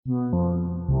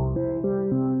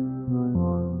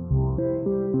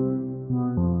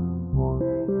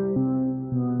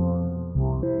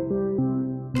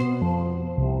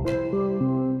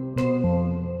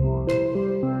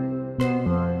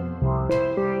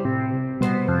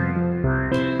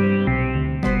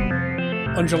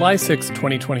On July 6,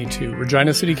 2022,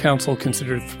 Regina City Council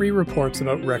considered 3 reports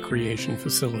about recreation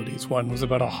facilities. One was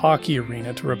about a hockey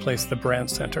arena to replace the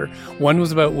Brandt Centre. One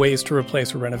was about ways to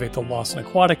replace or renovate the Lawson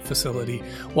Aquatic Facility,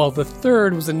 while the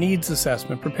third was a needs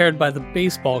assessment prepared by the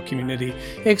baseball community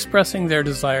expressing their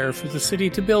desire for the city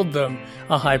to build them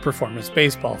a high-performance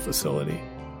baseball facility.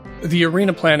 The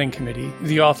Arena Planning Committee,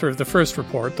 the author of the first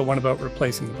report, the one about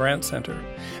replacing the Brandt Centre,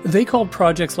 they called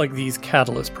projects like these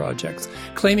catalyst projects,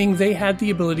 claiming they had the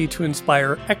ability to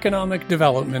inspire economic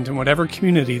development in whatever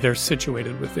community they're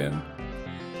situated within.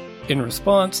 In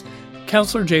response,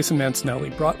 Councillor Jason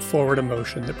Mancinelli brought forward a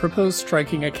motion that proposed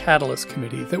striking a catalyst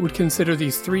committee that would consider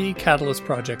these 3 catalyst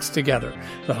projects together,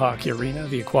 the hockey arena,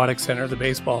 the aquatic centre, the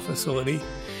baseball facility,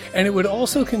 and it would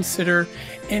also consider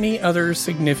any other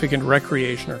significant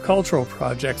recreation or cultural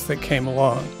projects that came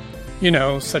along,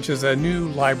 such as a new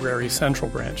library central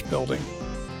branch building.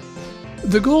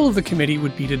 The goal of the committee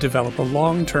would be to develop a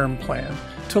long-term plan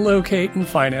to locate and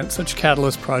finance such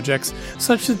catalyst projects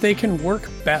such that they can work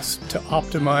best to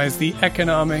optimize the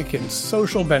economic and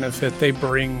social benefit they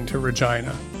bring to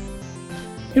Regina.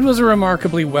 It was a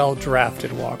remarkably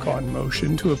well-drafted walk-on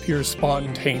motion to appear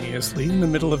spontaneously in the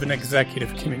middle of an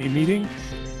executive committee meeting,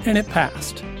 and it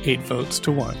passed 8 votes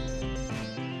to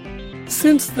 1.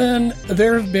 Since then,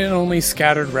 there have been only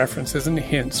scattered references and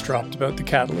hints dropped about the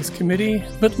Catalyst Committee,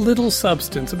 but little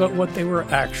substance about what they were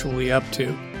actually up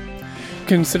to.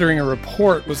 Considering a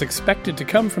report was expected to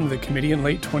come from the committee in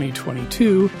late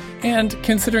 2022, and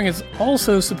considering it's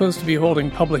also supposed to be holding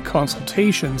public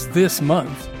consultations this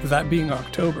month, that being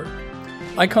October,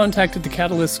 I contacted the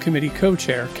Catalyst Committee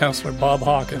co-chair, Councillor Bob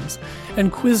Hawkins,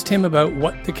 and quizzed him about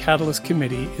what the Catalyst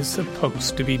Committee is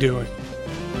supposed to be doing.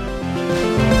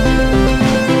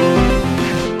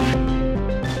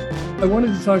 I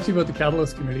wanted to talk to you about the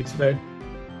Catalyst Committee today.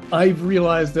 I've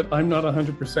realized that I'm not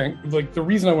 100%, the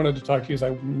reason I wanted to talk to you is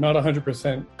I'm not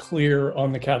 100% clear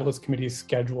on the Catalyst Committee's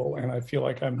schedule, and I feel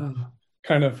like I'm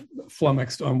kind of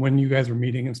flummoxed on when you guys are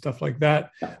meeting and stuff like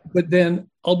that. But then,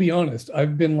 I'll be honest,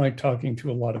 I've been talking to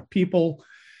a lot of people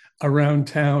around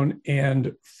town,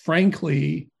 and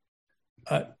frankly,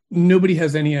 nobody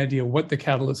has any idea what the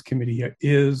Catalyst Committee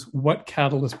is, what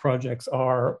Catalyst projects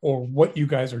are, or what you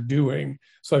guys are doing.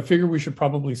 So I figure we should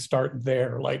probably start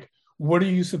there. What are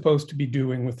you supposed to be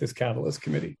doing with this Catalyst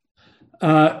Committee?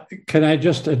 Can I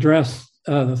just address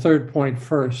the third point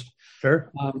first?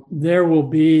 Sure. There will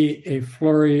be a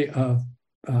flurry of,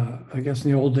 I guess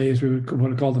in the old days, we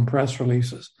would have called them press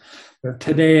releases. Sure.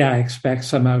 Today, I expect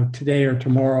some out today or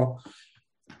tomorrow,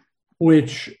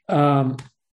 which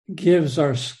gives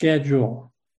our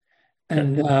schedule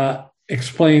and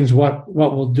explains what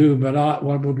we'll do, but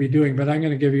what we'll be doing. But I'm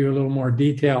going to give you a little more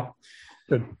detail.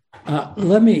 Good.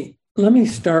 Let me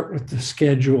start with the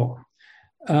schedule.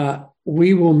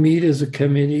 We will meet as a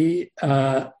committee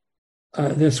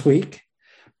this week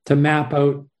to map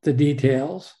out the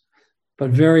details,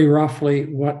 but very roughly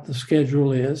what the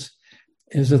schedule is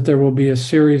that there will be a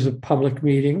series of public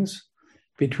meetings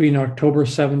between October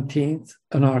 17th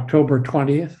and October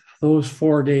 20th, those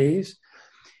 4 days.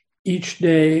 Each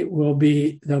day there'll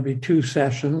be 2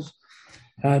 sessions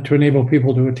to enable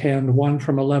people to attend, one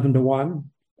from 11 to 1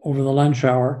 over the lunch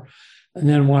hour, and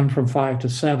then one from 5 to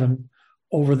 7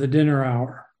 over the dinner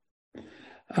hour.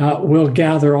 We'll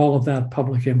gather all of that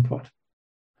public input.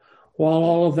 While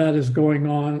all of that is going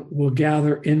on, we'll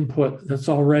gather input that's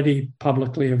already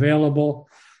publicly available.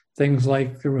 Things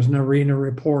like there was an arena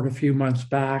report a few months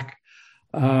back.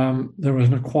 There was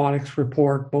an aquatics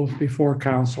report, both before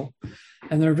council.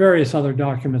 And there are various other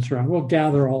documents around. We'll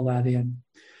gather all that in.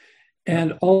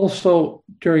 And also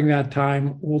during that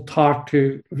time, we'll talk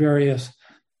to various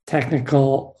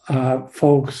technical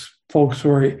folks who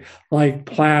are like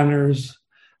planners,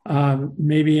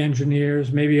 maybe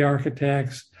engineers, maybe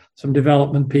architects, some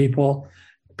development people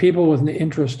with an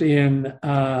interest in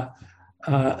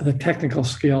the technical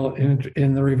skill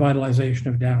in the revitalization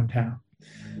of downtown.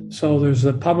 So there's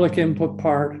the public input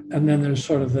part, and then there's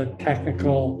sort of the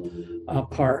technical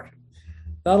part.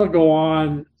 That'll go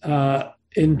on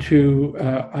into,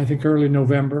 I think, early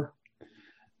November.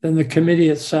 Then the committee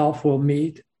itself will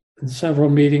meet in several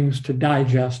meetings to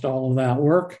digest all of that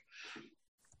work.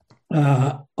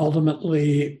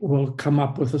 Ultimately, we'll come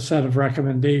up with a set of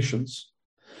recommendations.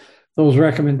 Those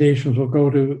recommendations will go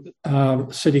to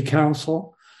City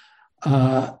Council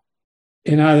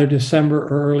in either December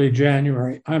or early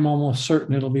January. I'm almost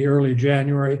certain it'll be early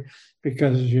January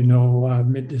because, as you know,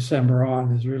 mid-December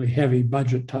on is really heavy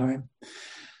budget time.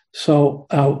 So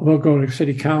we'll go to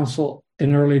City Council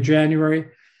in early January.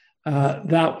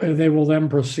 That they will then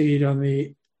proceed on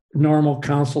the normal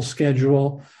council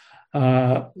schedule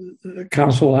The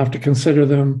council will have to consider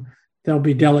them. There'll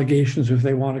be delegations if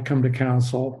they want to come to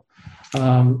council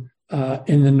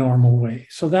in the normal way.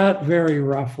 So that very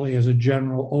roughly is a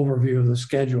general overview of the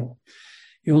schedule.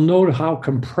 You'll note how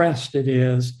compressed it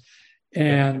is,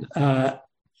 and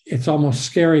it's almost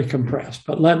scary compressed.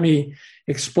 But let me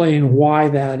explain why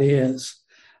that is.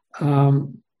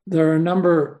 There are a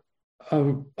number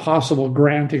of possible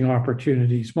granting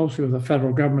opportunities, mostly with the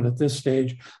federal government at this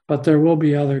stage, but there will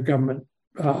be other government,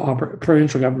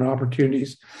 provincial government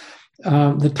opportunities.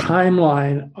 The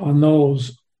timeline on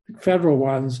those federal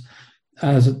ones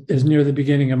is near the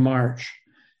beginning of March.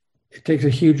 It takes a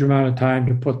huge amount of time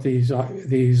to put these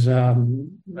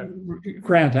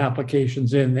grant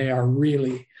applications in. They are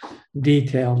really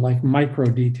detailed, like micro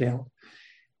detailed,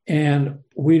 and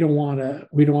we don't want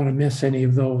to miss any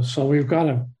of those. So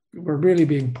we're really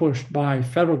being pushed by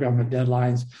federal government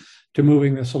deadlines to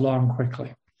moving this along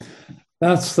quickly.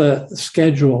 That's the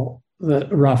schedule,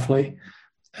 roughly.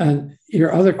 And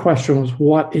your other question was,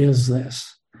 what is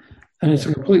this? And it's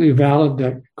a completely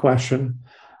valid question.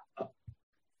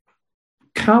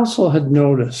 Council had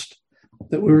noticed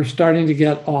that we were starting to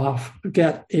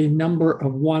get a number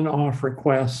of one-off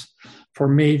requests for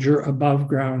major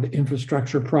above-ground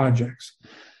infrastructure projects.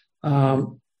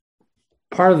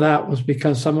 Part of that was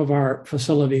because some of our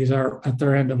facilities are at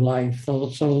their end of life. So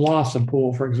Lawson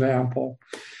Pool, for example,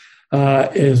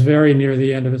 is very near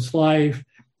the end of its life.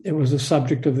 It was a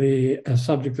subject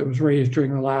that was raised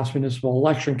during the last municipal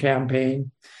election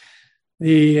campaign.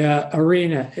 The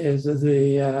arena is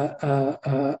the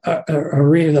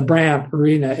Brant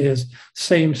Arena is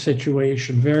same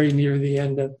situation, very near the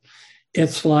end of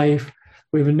its life.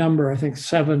 We have a number, I think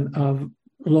 7 of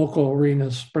local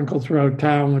arenas sprinkled throughout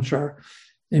town, which are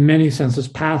in many senses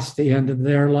past the end of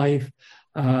their life.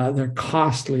 They're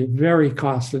costly, very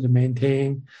costly to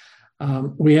maintain.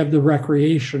 We have the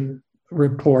recreation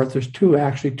report. There's two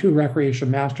recreation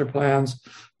master plans.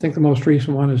 I think the most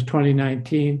recent one is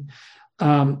 2019.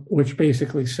 Which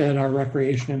basically said our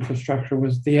recreation infrastructure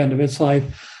was at the end of its life.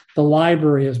 The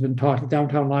library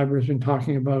downtown library has been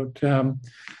talking about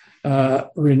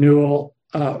renewal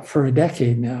for a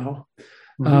decade now.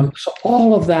 So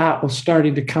all of that was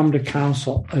starting to come to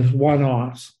council as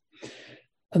one-offs.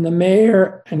 And the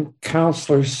mayor and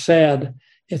councilors said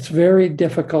it's very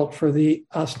difficult for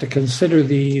us to consider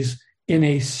these in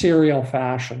a serial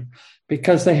fashion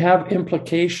because they have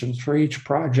implications for each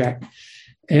project.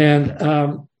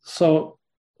 And so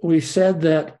we said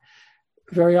that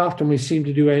very often we seem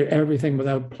to do everything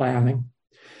without planning.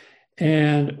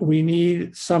 And we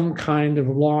need some kind of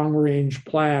long-range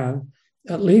plan,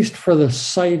 at least for the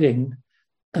siting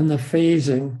and the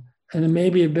phasing, and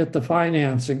maybe a bit the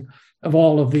financing of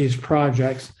all of these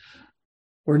projects.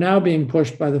 We're now being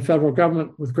pushed by the federal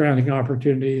government with granting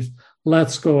opportunities.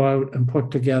 Let's go out and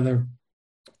put together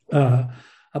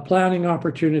a planning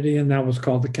opportunity, and that was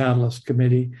called the Catalyst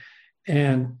Committee.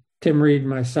 And Tim Reed and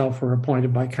myself were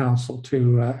appointed by council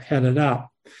to head it up.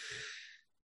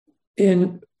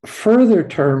 In further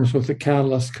terms with the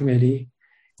Catalyst Committee,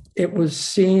 it was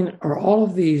seen, or all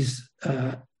of these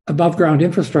above ground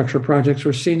infrastructure projects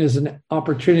were seen as an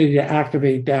opportunity to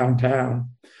activate downtown.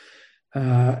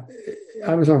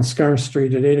 I was on Scar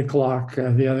Street at 8 o'clock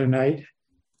the other night.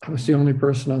 I was the only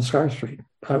person on Scar Street.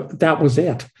 That was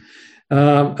it.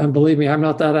 And believe me, I'm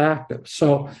not that active.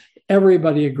 So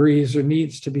everybody agrees there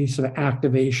needs to be some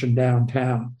activation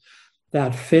downtown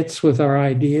that fits with our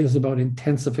ideas about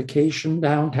intensification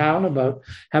downtown, about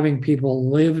having people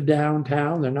live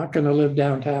downtown. They're not going to live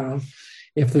downtown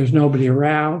if there's nobody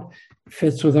around. It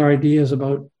fits with our ideas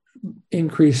about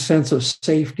increased sense of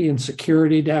safety and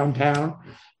security downtown,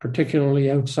 particularly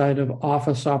outside of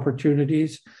office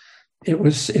opportunities.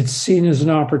 It's seen as an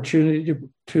opportunity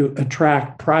to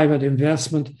attract private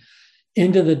investment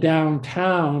into the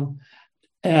downtown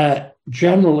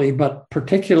generally, but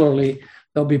particularly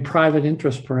there'll be private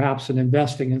interest perhaps in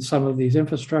investing in some of these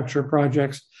infrastructure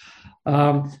projects.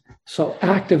 So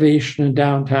activation in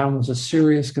downtown was a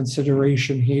serious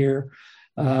consideration here.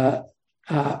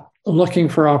 Looking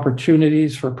for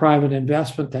opportunities for private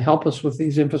investment to help us with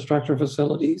these infrastructure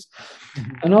facilities.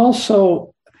 Mm-hmm. And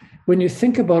also, when you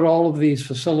think about all of these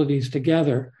facilities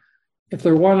together, if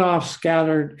they're one-off,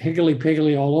 scattered,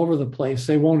 higgledy-piggledy all over the place,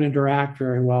 they won't interact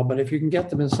very well. But if you can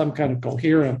get them in some kind of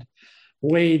coherent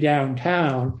way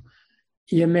downtown,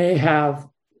 you may have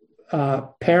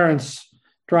parents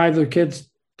drive their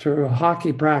kids to a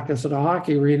hockey practice at a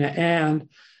hockey arena and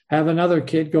have another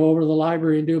kid go over to the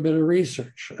library and do a bit of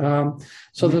research.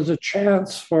 So there's a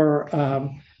chance for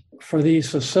these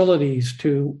facilities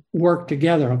to work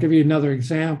together. I'll give you another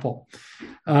example.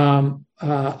 You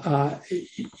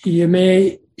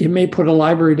may put a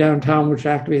library downtown, which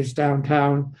activates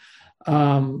downtown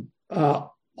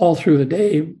all through the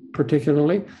day,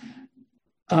 particularly.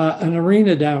 An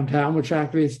arena downtown, which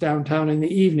activates downtown in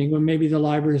the evening when maybe the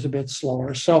library is a bit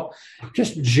slower. So,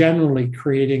 just generally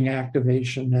creating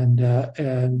activation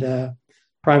and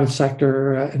private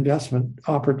sector investment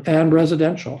and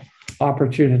residential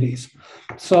opportunities.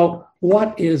 So,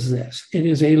 what is this? It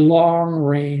is a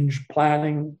long-range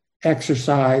planning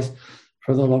exercise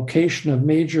for the location of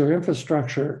major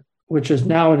infrastructure, which is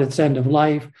now at its end of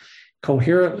life,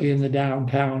 coherently in the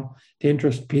downtown to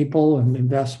interest people and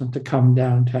investment to come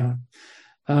downtown.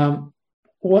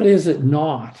 What is it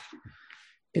not?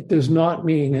 It does not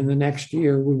mean in the next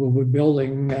year we will be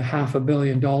building $500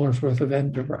 million worth of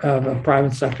a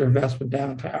private sector investment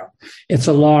downtown. It's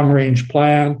a long-range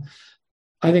plan.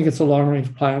 I think it's a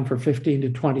long-range plan for 15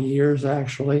 to 20 years,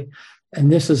 actually.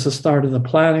 And this is the start of the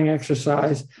planning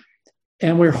exercise.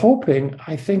 And we're hoping,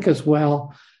 I think as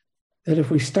well, that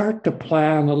if we start to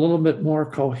plan a little bit more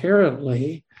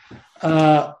coherently,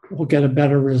 we'll get a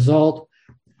better result.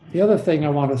 The other thing I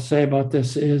want to say about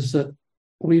this is that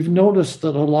we've noticed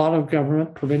that a lot of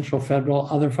government, provincial, federal,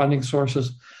 other funding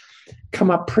sources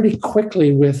come up pretty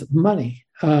quickly with money.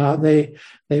 They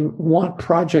want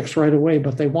projects right away,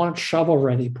 but they want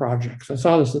shovel-ready projects. I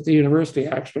saw this at the university,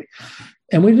 actually.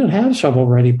 And we didn't have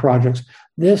shovel-ready projects.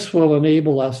 This will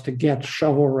enable us to get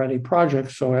shovel-ready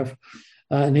projects. So if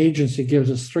an agency gives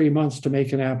us 3 months to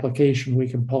make an application, we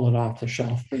can pull it off the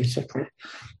shelf, basically.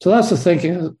 So that's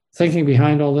the thinking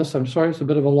behind all this. I'm sorry, it's a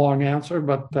bit of a long answer,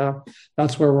 but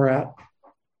that's where we're at.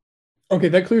 Okay,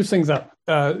 that clears things up.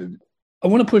 I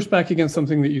want to push back against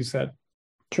something that you said.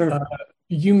 Sure.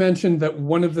 You mentioned that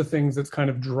one of the things that's kind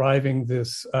of driving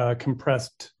this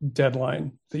compressed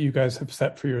deadline that you guys have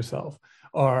set for yourself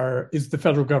is the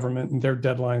federal government and their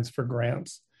deadlines for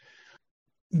grants.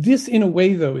 This, in a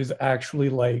way, though, is actually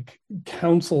like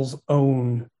council's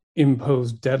own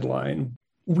imposed deadline.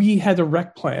 We had a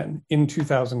rec plan in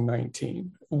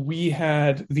 2019. We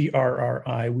had the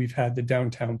RRI. We've had the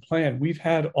downtown plan. We've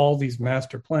had all these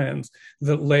master plans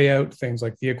that lay out things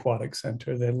like the aquatic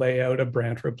center. They lay out a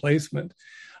branch replacement.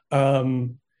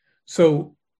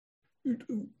 So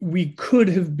we could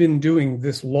have been doing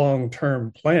this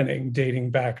long-term planning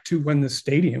dating back to when the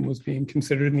stadium was being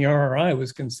considered and the RRI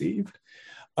was conceived.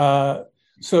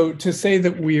 So to say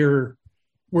that we're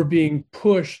being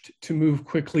pushed to move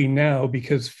quickly now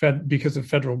because of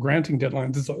federal granting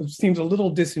deadlines seems a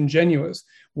little disingenuous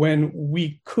when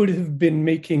we could have been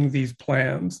making these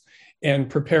plans and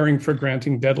preparing for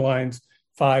granting deadlines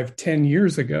 5-10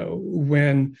 years ago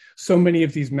when so many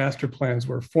of these master plans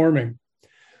were forming.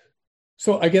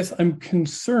 So I guess I'm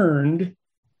concerned,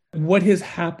 what has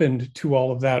happened to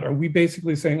all of that? Are we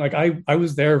basically saying, like, I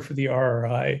was there for the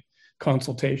RRI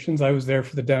consultations, I was there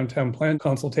for the downtown plan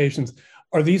consultations.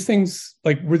 Are these things,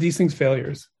 were these things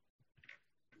failures?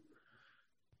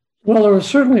 Well, there was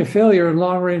certainly a failure in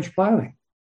long-range planning.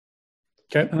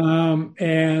 Okay.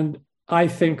 And I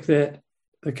think that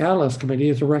the Catalyst Committee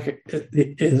is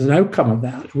an outcome of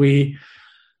that. We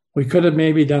could have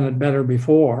maybe done it better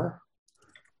before.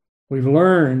 We've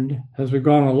learned as we've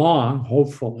gone along,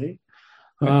 hopefully.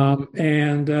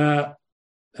 And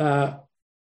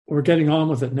we're getting on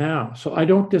with it now. So I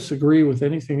don't disagree with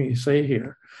anything that you say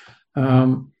here.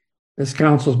 This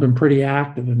council's been pretty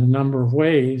active in a number of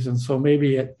ways. And so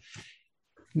maybe a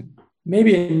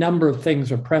number of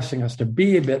things are pressing us to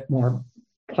be a bit more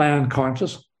plan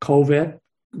conscious. COVID,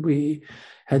 we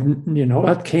had,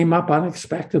 that came up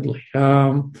unexpectedly.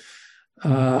 There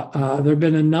have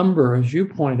been a number, as you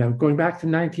pointed out, going back to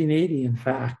 1980, in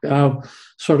fact, of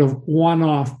sort of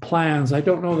one-off plans. I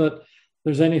don't know that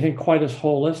there's anything quite as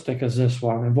holistic as this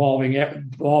one involving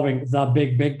the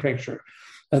big picture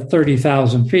at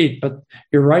 30,000 feet. But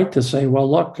you're right to say, well,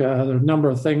 look, there are a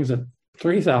number of things at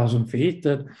 3,000 feet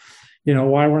that,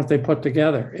 why weren't they put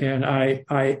together? And I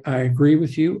agree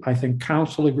with you. I think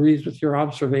council agrees with your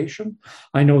observation.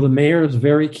 I know the mayor is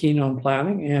very keen on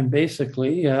planning, and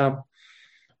basically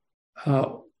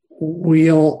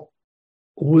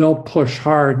we'll push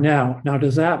hard now. Now,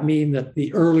 does that mean that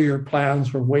the earlier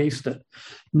plans were wasted?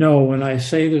 No. When I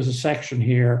say there's a section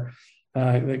here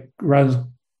that runs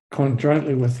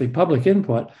conjointly with the public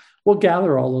input, we'll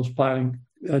gather all those planning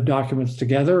documents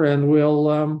together, and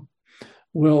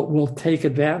we'll take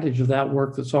advantage of that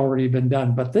work that's already been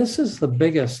done. But this is the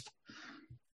biggest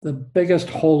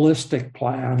holistic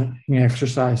planning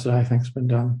exercise that I think has been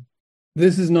done.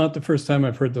 This is not the first time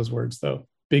I've heard those words, though.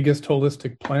 Biggest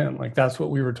holistic plan. Like, that's what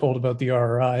we were told about the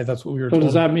RRI. That's what we were told. So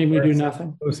does that mean we do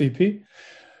nothing? OCP?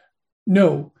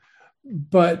 No.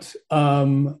 But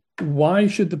why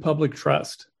should the public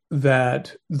trust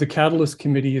that the Catalyst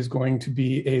Committee is going to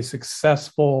be a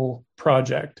successful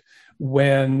project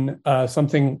when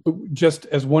something, just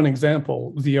as one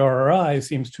example, the RRI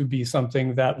seems to be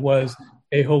something that was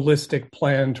a holistic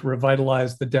plan to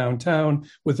revitalize the downtown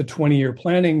with a 20-year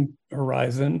planning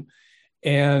horizon,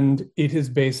 and it has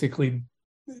basically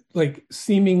like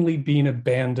seemingly been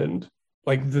abandoned.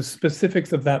 Like the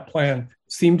specifics of that plan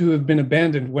seem to have been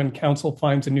abandoned when council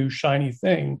finds a new shiny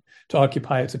thing to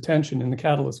occupy its attention in the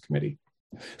Catalyst Committee.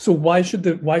 So why should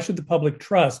the public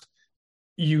trust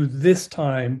you this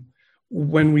time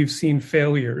when we've seen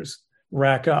failures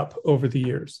rack up over the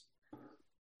years?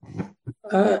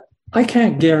 I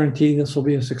can't guarantee this will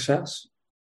be a success.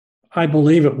 I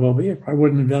believe it will be. I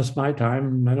wouldn't invest my time,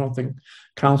 and I don't think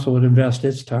council would invest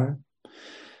its time.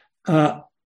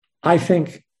 I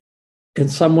think in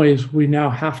some ways we now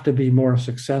have to be more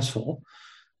successful.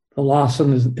 The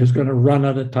Lawson is going to run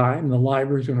out of time. The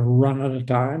library is going to run out of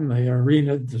time. The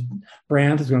arena, the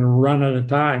brand is going to run out of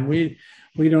time. We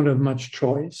don't have much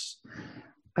choice.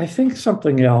 I think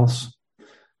something else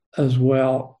as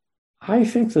well. I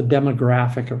think the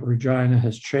demographic of Regina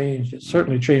has changed. It's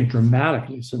certainly changed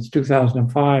dramatically since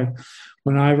 2005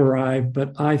 when I've arrived.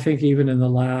 But I think even in the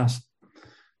last,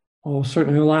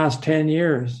 certainly the last 10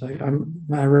 years,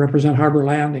 I represent Harbor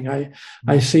Landing.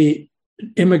 I see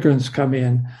immigrants come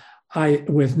in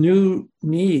with new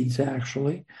needs,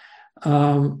 actually.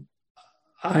 I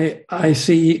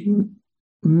see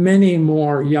many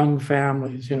more young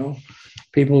families,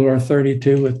 people who are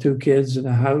 32 with 2 kids in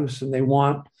a house, and they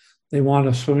want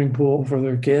a swimming pool for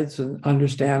their kids, and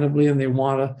understandably, and they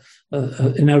want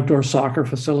an outdoor soccer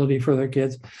facility for their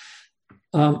kids.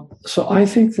 So I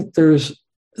think that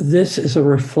this is a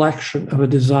reflection of a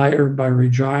desire by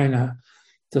Regina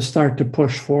to start to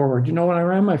push forward. When I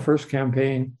ran my first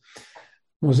campaign,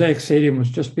 Mosaic Stadium was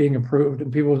just being approved,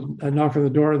 and people would knock on the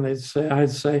door and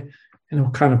I'd say,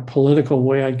 kind of political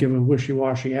way, I'd give a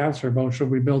wishy-washy answer about should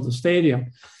we build the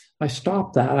stadium. I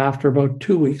stopped that after about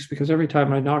 2 weeks because every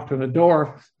time I knocked on a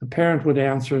door, the parent would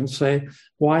answer and say,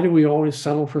 why do we always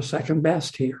settle for second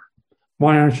best here?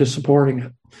 Why aren't you supporting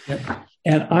it? Yep.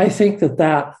 And I think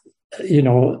that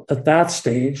at that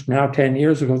stage, now 10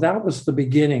 years ago, that was the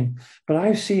beginning. But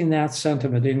I've seen that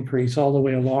sentiment increase all the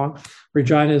way along.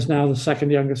 Regina is now the second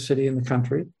youngest city in the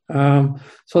country.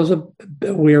 So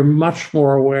we are much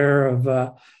more aware of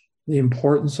the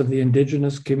importance of the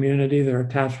Indigenous community, their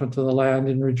attachment to the land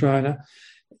in Regina.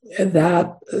 And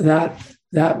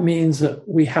that means that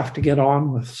we have to get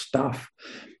on with stuff.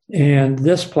 And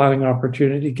this planning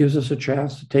opportunity gives us a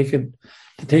chance to take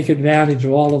advantage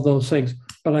of all of those things.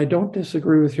 But I don't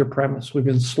disagree with your premise. We've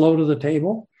been slow to the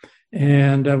table,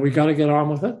 and we got to get on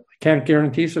with it. I can't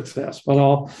guarantee success, but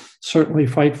I'll certainly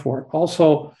fight for it.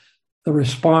 Also, the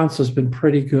response has been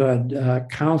pretty good.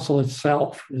 Council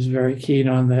itself is very keen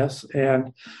on this.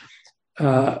 And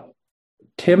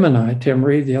Tim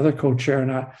Reed, the other co-chair,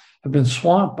 and I have been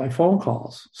swamped by phone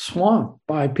calls, swamped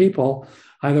by people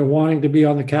either wanting to be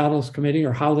on the Catalyst Committee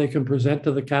or how they can present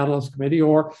to the Catalyst Committee.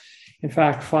 Or, in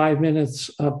fact, 5 minutes,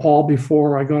 Paul,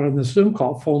 before I got on the Zoom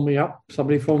call,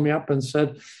 somebody phoned me up and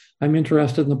said, I'm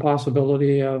interested in the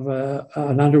possibility of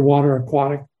an underwater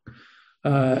aquatic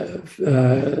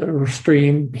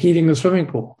stream heating the swimming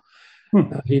pool.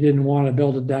 He didn't want to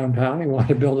build it downtown. He wanted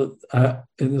to build it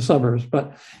in the suburbs.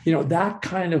 But, that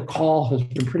kind of call has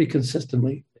been pretty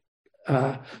consistently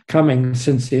coming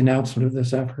since the announcement of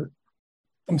this effort.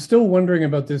 I'm still wondering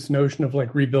about this notion of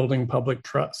rebuilding public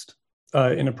trust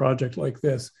in a project like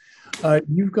this.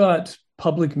 You've got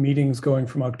public meetings going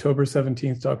from October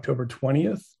 17th to October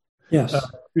 20th. Yes.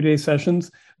 2-day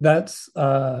sessions. That's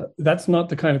not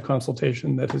the kind of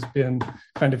consultation that has been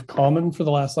kind of common for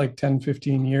the last 10,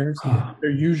 15 years.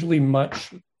 There's usually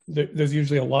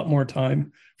a lot more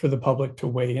time for the public to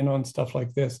weigh in on stuff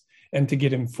like this and to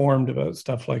get informed about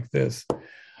stuff like this.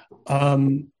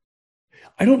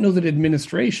 I don't know that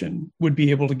administration would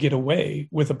be able to get away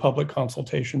with a public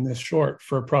consultation this short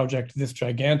for a project this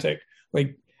gigantic.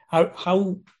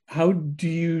 How do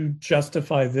you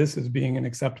justify this as being an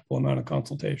acceptable amount of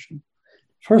consultation?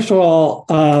 First of all,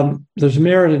 there's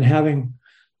merit in having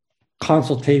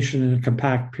consultation in a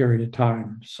compact period of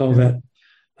time, so that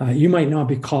you might not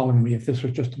be calling me if this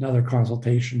was just another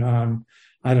consultation on,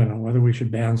 I don't know, whether we should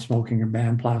ban smoking or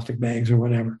ban plastic bags or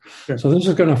whatever. Sure. So this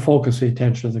is going to focus the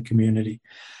attention of the community.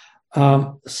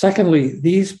 Secondly,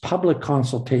 these public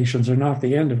consultations are not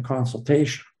the end of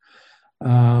consultation.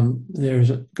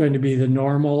 There's going to be the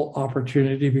normal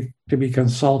opportunity to be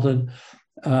consulted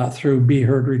through Be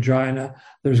Heard Regina.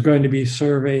 There's going to be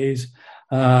surveys.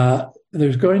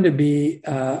 There's going to be,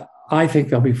 I think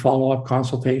there'll be follow-up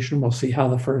consultation. We'll see how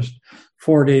the first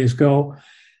 4 days go.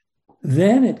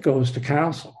 Then it goes to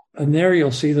council. And there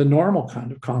you'll see the normal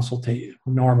kind of consultation,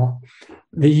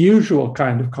 the usual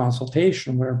kind of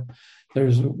consultation where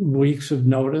there's weeks of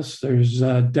notice, there's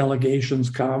delegations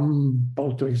come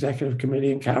both to executive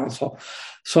committee and council.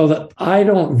 So that I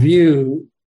don't view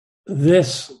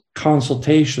this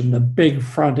consultation, the big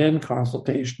front end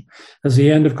consultation, as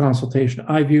the end of consultation.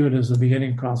 I view it as the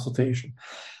beginning of consultation.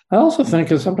 I also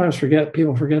think, and sometimes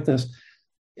people forget this,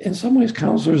 in some ways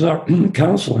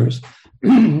counselors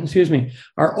excuse me,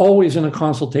 are always in a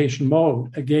consultation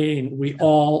mode. Again, we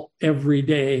all every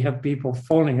day have people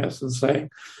phoning us and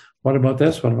saying, what about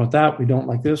this? What about that? We don't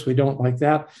like this. We don't like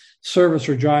that. Service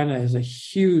Regina is a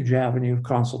huge avenue of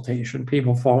consultation.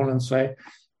 People phone and say,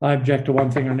 I object to one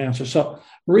thing or an answer. So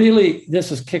really,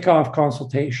 this is kickoff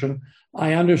consultation.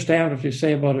 I understand what you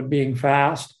say about it being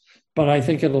fast, but I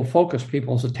think it'll focus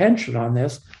people's attention on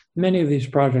this. Many of these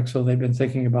projects, so they've been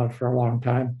thinking about for a long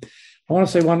time. I want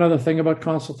to say one other thing about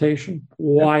consultation: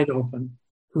 wide open,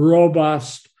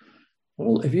 robust.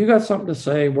 Well, if you got something to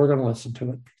say, we're going to listen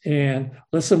to it and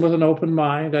listen with an open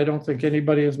mind. I don't think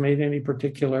anybody has made any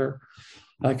particular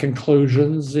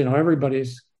conclusions.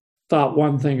 Everybody's thought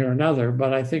one thing or another,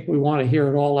 but I think we want to hear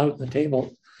it all out on the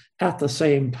table at the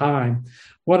same time.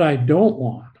 What I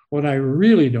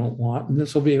really don't want, and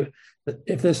this will be,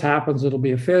 if this happens, it'll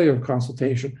be a failure of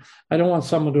consultation. I don't want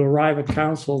someone to arrive at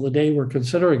council the day we're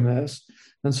considering this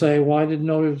and say, well, I didn't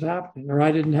know it was happening, or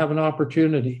I didn't have an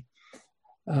opportunity.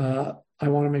 I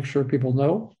want to make sure people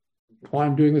know why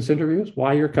I'm doing this interview,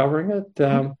 why you're covering it.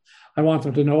 I want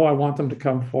them to know. I want them to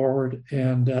come forward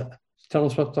and tell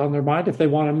us what's on their mind. If they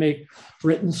want to make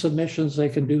written submissions, they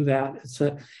can do that.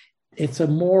 It's a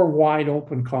more wide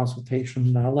open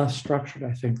consultation, less structured,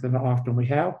 I think, than often we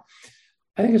have.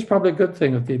 I think it's probably a good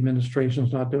thing that the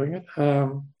administration's not doing it.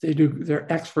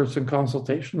 They're experts in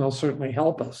consultation. They'll certainly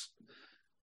help us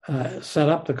set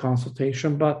up the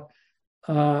consultation. But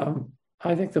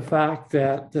I think the fact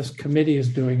that this committee is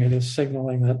doing it is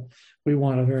signaling that we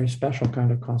want a very special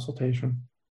kind of consultation.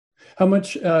 How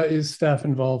much is staff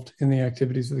involved in the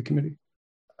activities of the committee?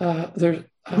 They're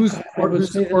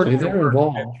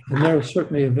involved, and they're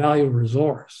certainly a valuable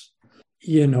resource.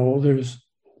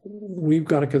 We've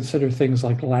got to consider things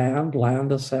like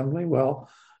land assembly. Well,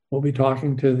 we'll be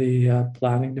talking to the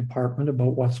planning department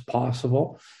about what's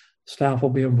possible. Staff will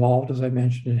be involved, as I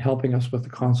mentioned, in helping us with the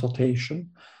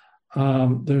consultation.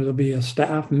 There'll be a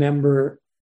staff member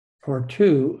or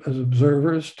two as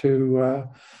observers to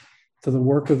the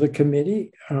work of the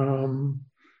committee.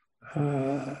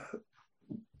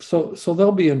 So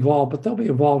they'll be involved, but they'll be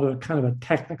involved in a kind of a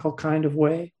technical kind of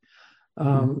way.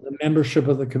 The membership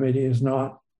of the committee is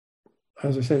not,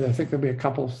 as I said, I think there'll be a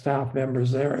couple of staff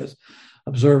members there as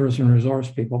observers and resource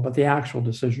people, but the actual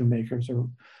decision makers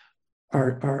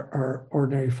are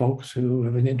ordinary folks who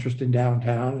have an interest in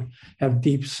downtown, have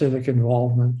deep civic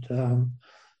involvement.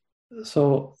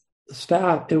 So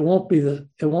staff, it won't be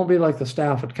like the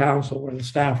staff at council, where the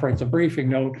staff writes a briefing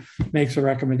note, makes a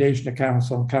recommendation to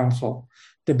council, and council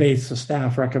debates the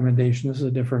staff recommendation. This is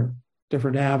a different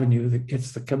avenue.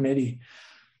 It's the committee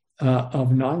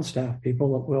of non-staff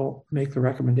people that will make the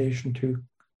recommendation to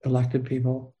elected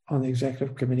people on the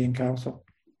executive committee and council.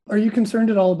 Are you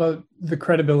concerned at all about the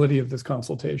credibility of this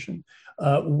consultation?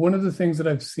 One of the things that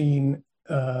I've seen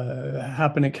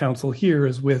happen at council here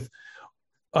is with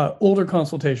older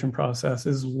consultation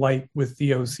processes, like with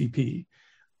the OCP,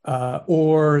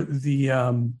 or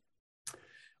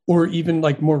even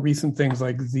like more recent things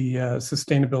like the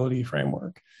sustainability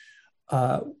framework.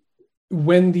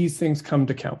 When these things come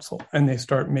to council and they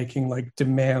start making like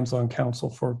demands on council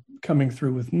for coming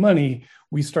through with money,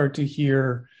 we start to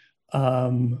hear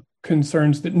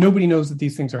concerns that nobody knows that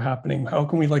these things are happening. How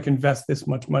can we like invest this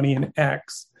much money in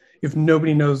X if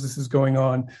nobody knows this is going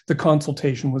on? The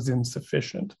consultation was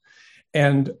insufficient.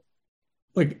 And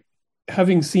like,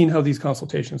 having seen how these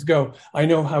consultations go, I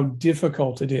know how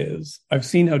difficult it is. I've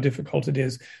seen how difficult it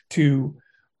is to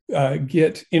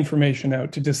get information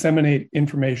out, to disseminate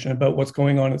information about what's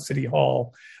going on at City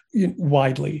Hall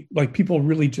widely. Like, people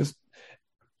really just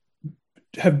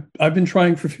I've been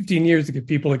trying for 15 years to get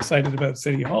people excited about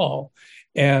City Hall,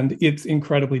 and it's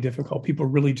incredibly difficult. People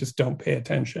really just don't pay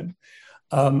attention.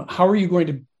 How are you going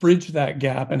to bridge that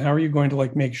gap, and how are you going to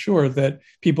like make sure that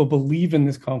people believe in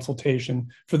this consultation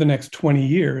for the next 20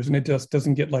 years and it just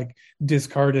doesn't get like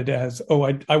discarded as, oh,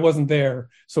 I wasn't there,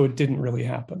 so it didn't really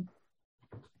happen?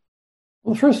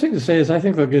 Well, the first thing to say is I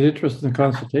think they'll get interested in the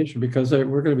consultation because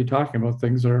we're going to be talking about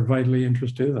things that are vitally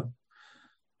interest to them.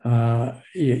 We're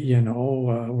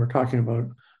talking about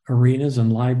arenas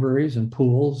and libraries and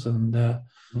pools. And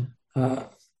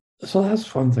so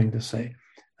that's one thing to say.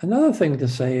 Another thing to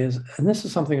say is, and this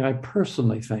is something I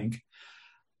personally think,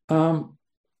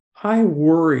 I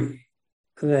worry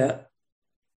that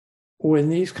when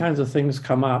these kinds of things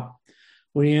come up,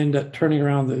 we end up turning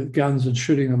around the guns and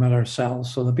shooting them at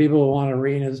ourselves. So the people who want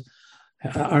arenas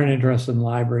aren't interested in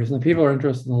libraries, and the people who are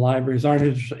interested in the libraries aren't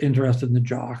interested in the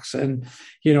jocks. And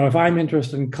if I'm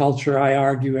interested in culture, I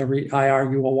argue,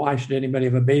 well, why should anybody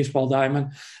have a baseball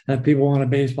diamond? And if people want a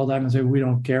baseball diamond, say we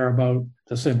don't care about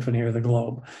the symphony or the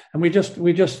globe, and we just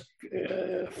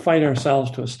fight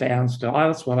ourselves to a standstill.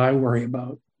 That's what I worry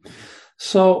about.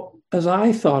 So as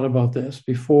I thought about this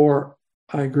before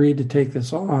I agreed to take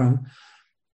this on,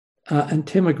 and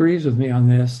Tim agrees with me on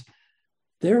this,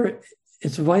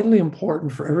 it's vitally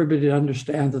important for everybody to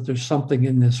understand that there's something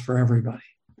in this for everybody.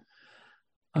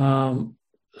 So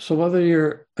whether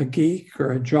you're a geek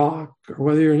or a jock, or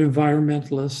whether you're an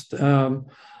environmentalist,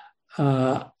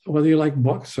 whether you like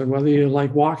books or whether you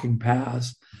like walking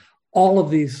paths, all of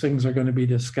these things are going to be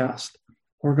discussed.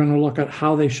 We're going to look at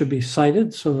how they should be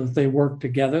cited so that they work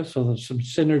together, so there's some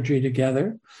synergy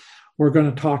together. We're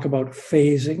going to talk about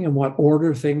phasing and what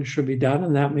order things should be done,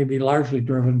 and that may be largely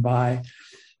driven by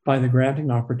the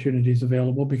granting opportunities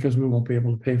available, because we won't be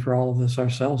able to pay for all of this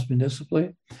ourselves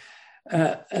municipally.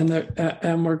 And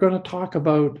we're going to talk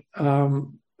about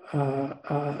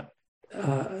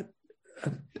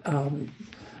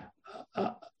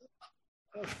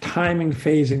timing,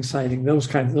 phasing, citing, those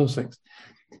things.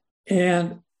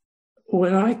 And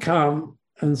when I come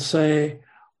and say,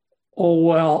 oh,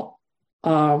 well,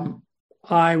 I'm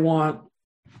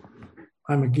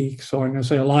a geek, so I'm going to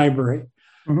say a library.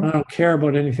 Mm-hmm. I don't care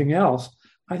about anything else.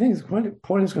 I think the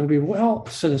point is going to be, well,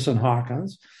 Citizen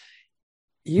Hawkins,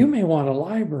 you may want a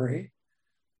library.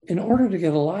 In order to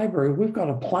get a library, we've got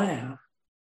a plan.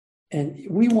 And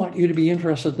we want you to be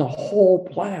interested in the whole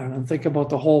plan and think about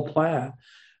the whole plan.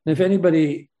 And if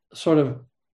anybody sort of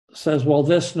says, well,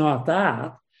 this, not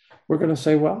that, we're going to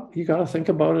say, well, you got to think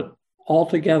about it all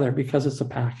together, because it's a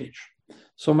package.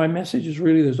 So my message is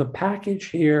really, there's a package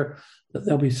here that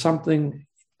there'll be something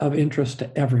of interest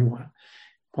to everyone.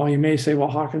 Well, you may say, well,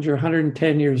 Hawkins, you're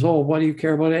 110 years old. Why do you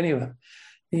care about any of it?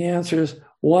 The answer is,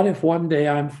 what if one day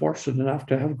I'm fortunate enough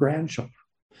to have grandchildren?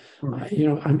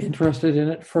 I'm interested in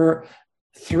it for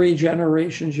 3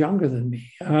 generations younger than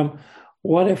me.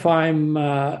 What if I'm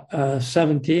a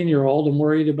 17-year-old and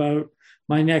worried about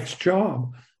my next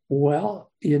job? Well,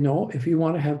 if you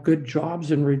want to have good jobs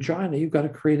in Regina, you've got to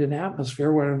create an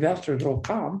atmosphere where investors will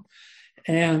come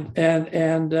and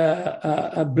build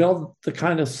the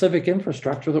kind of civic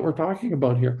infrastructure that we're talking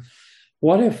about here.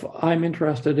 What if I'm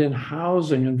interested in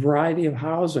housing and variety of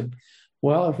housing?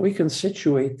 Well, if we can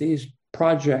situate these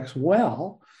projects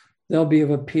well, they'll be of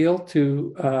appeal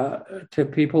to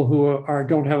people who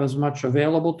don't have as much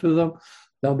available to them.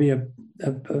 They'll be an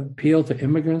appeal to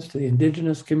immigrants, to the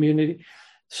Indigenous community.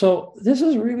 So this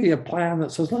is really a plan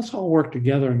that says, let's all work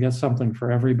together and get something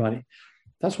for everybody.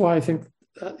 That's why I think,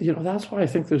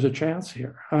 there's a chance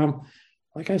here.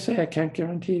 Like I say, I can't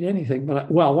guarantee anything,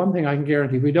 but one thing I can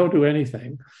guarantee: if we don't do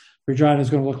anything, Regina is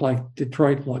going to look like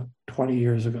Detroit looked 20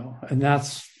 years ago. And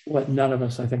that's what none of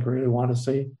us, I think, really want to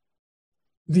see.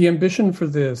 The ambition for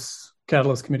this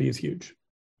Catalyst Committee is huge.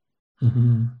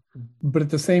 Mm-hmm. But at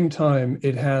the same time,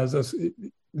 it has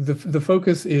the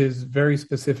focus is very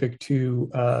specific to,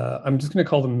 I'm just going to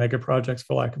call them mega projects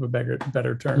for lack of a better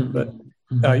term, mm-hmm. but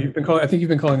I think you've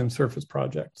been calling them surface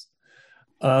projects.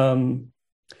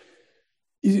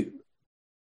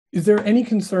 Is there any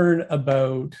concern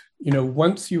about,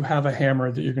 once you have a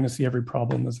hammer, that you're going to see every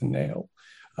problem as a nail?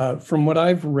 From what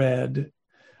I've read,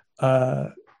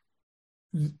 to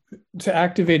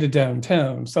activate a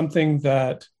downtown, something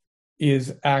that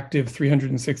is active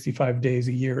 365 days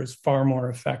a year is far more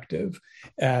effective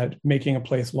at making a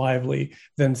place lively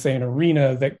than, say, an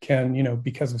arena that can,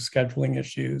 because of scheduling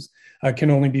issues,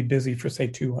 can only be busy for, say,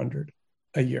 200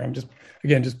 a year. I'm just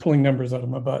pulling numbers out of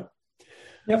my butt.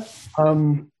 Yep.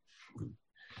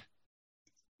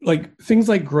 Like things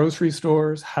like grocery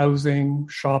stores, housing,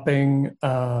 shopping,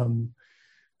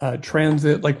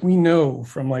 transit, like we know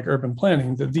from like urban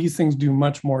planning that these things do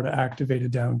much more to activate a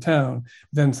downtown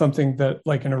than something that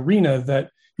like an arena that,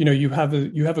 you have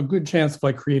a good chance of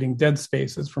like creating dead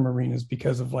spaces from arenas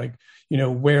because of like,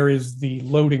 where is the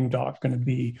loading dock going to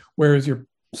be? Where is your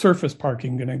surface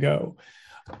parking going to go?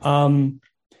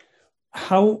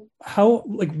 how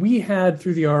like we had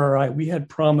through the RRI, we had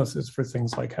promises for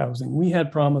things like housing. We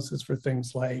had promises for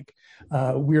things like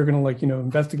we are going to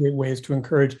investigate ways to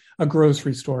encourage a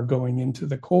grocery store going into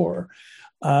the core.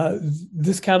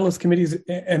 This Catalyst Committee's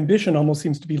ambition almost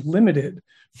seems to be limited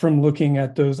from looking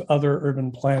at those other urban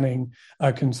planning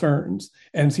concerns,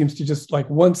 and seems to just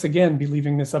once again be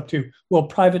leaving this up to, well,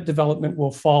 private development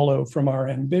will follow from our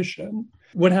ambition.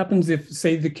 What happens if,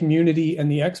 say, the community and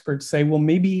the experts say, well,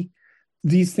 maybe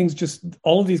these things, just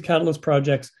all of these Catalyst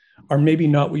projects are maybe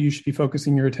not what you should be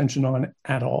focusing your attention on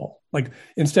at all.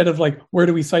 Instead of where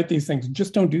do we cite these things?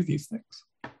 Just don't do these things.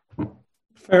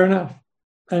 Fair enough.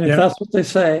 And if that's what they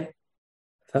say,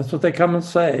 if that's what they come and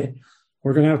say,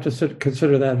 we're going to have to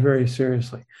consider that very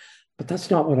seriously. But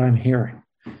that's not what I'm hearing.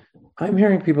 I'm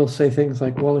hearing people say things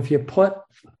like, well,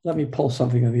 let me pull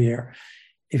something in the air.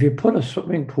 If you put a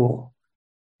swimming pool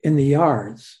in the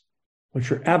yards, which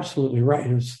you're absolutely right,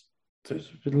 there's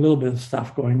a little bit of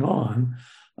stuff going on.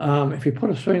 If you put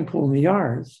a swimming pool in the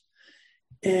yards,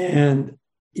 and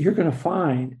you're going to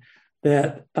find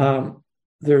that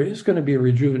there is going to be a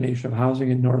rejuvenation of housing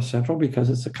in North Central,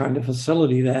 because it's the kind of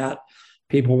facility that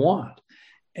people want.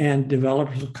 And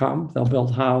developers will come, they'll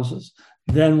build houses.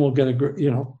 Then we'll get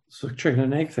it's a chicken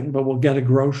and egg thing, but we'll get a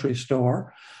grocery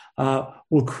store.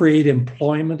 We'll create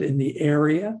employment in the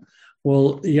area.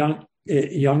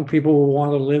 Young people will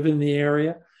want to live in the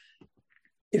area.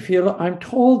 I'm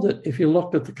told that if you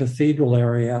looked at the cathedral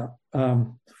area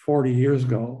 40 years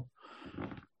ago,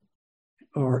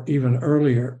 or even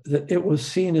earlier, that it was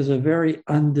seen as a very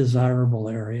undesirable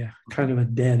area, kind of a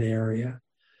dead area.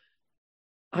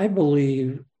 I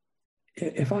believe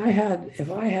if I had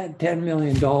 $10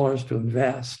 million to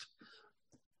invest,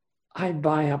 I'd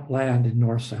buy up land in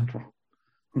North Central,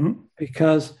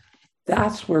 because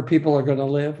that's where people are going to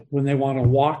live when they want to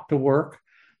walk to work.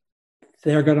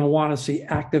 They're going to want to see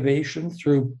activation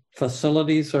through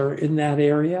facilities or in that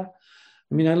area.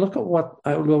 I mean, I look at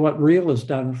what Real has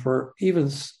done for even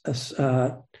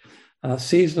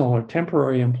seasonal or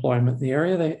temporary employment in the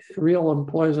area. Real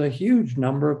employs a huge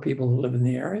number of people who live in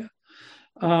the area.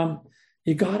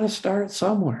 You got to start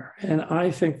somewhere, and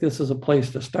I think this is a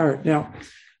place to start. Now,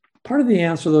 part of the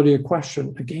answer, though, to your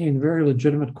question, again, very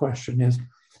legitimate question, is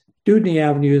Dewdney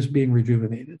Avenue is being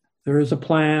rejuvenated. There is a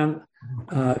plan.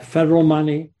 Federal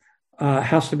money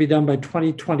has to be done by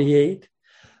 2028.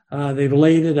 They've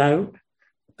laid it out.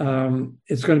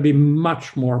 It's going to be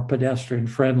much more pedestrian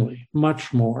friendly,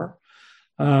 much more.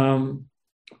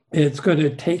 It's going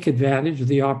to take advantage of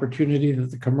the opportunity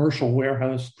that the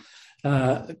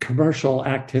commercial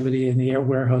activity in the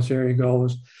warehouse area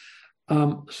goes.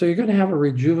 So you're going to have a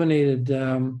rejuvenated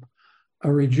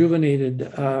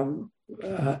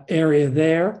area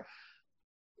there.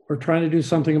 We're trying to do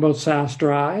something about Sass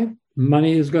Drive.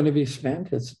 Money is going to be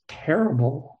spent. It's a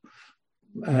terrible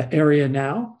area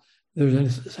now.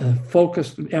 There's a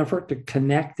focused effort to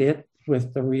connect it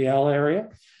with the Riel area.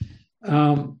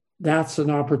 That's an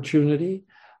opportunity.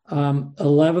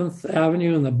 11th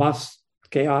Avenue and the bus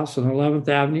chaos on 11th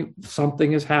Avenue,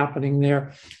 something is happening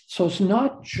there. So it's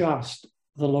not just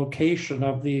the location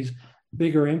of these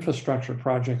bigger infrastructure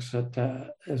projects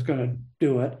that is going to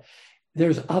do it.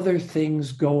 There's other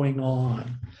things going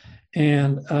on.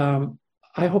 And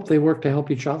I hope they work to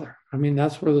help each other. I mean,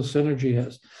 that's where the synergy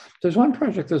is. There's one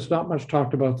project that's not much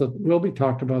talked about that will be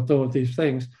talked about, though, with these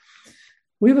things.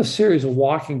 We have a series of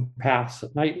walking paths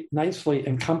that nicely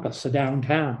encompass the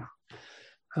downtown.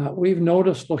 We've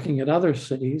noticed, looking at other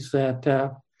cities, that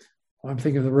I'm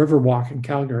thinking of the Riverwalk in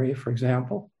Calgary, for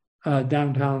example,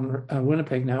 downtown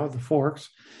Winnipeg now at the Forks.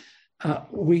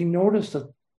 We noticed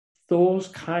that those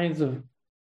kinds of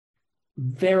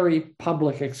very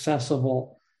public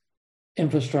accessible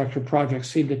infrastructure projects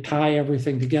seem to tie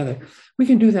everything together. We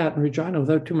can do that in Regina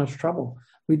without too much trouble.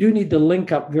 We do need to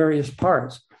link up various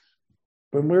parts.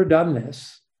 When we're done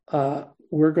this,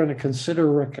 we're going to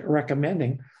consider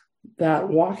recommending that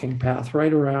walking path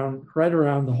right around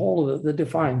the whole of that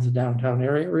defines the downtown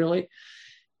area, really.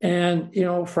 And,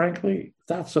 frankly,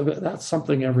 that's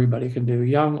something everybody can do,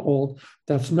 young, old.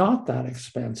 That's not that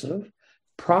expensive,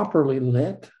 properly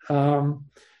lit. So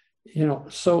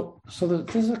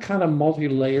this is a kind of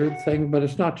multi-layered thing, but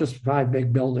it's not just 5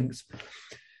 big buildings.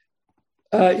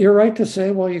 You're right to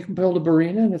say, well, you can build a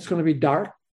marina and it's going to be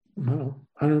dark,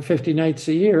 150 nights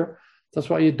a year. That's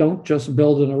why you don't just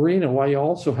build an arena, why you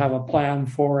also have a plan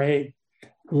for a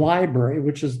library,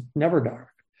 which is never dark.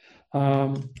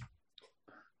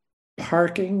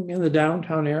 Parking in the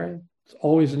downtown area, it's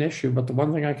always an issue, but the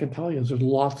one thing I can tell you is there's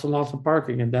lots and lots of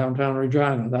parking in downtown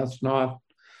Regina.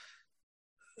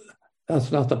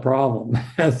 That's not the problem.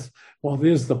 It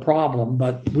is the problem,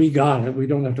 but we got it. We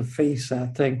don't have to face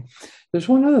that thing. There's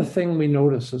one other thing we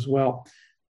notice as well.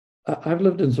 I've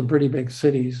lived in some pretty big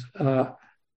cities. I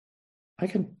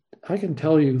can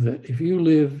tell you that if you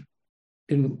live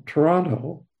in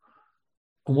Toronto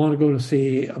and want to go to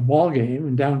see a ball game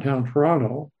in downtown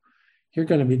Toronto, you're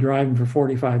going to be driving for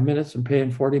 45 minutes and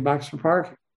paying $40 for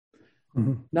parking.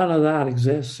 Mm-hmm. None of that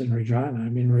exists in Regina. I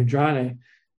mean, Regina,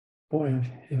 boy,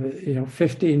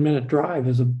 15-minute drive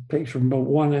takes from about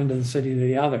one end of the city to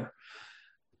the other.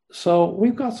 So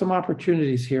we've got some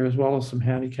opportunities here as well as some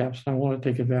handicaps, and I want to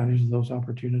take advantage of those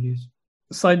opportunities.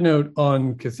 Side note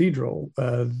on Cathedral,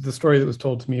 the story that was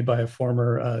told to me by a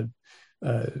former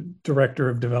director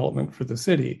of development for the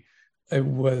city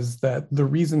was that the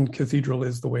reason Cathedral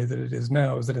is the way that it is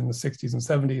now is that in the 60s and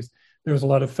 70s, there was a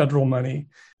lot of federal money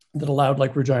that allowed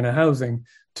like Regina Housing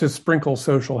to sprinkle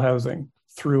social housing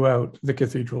throughout the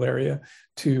Cathedral area.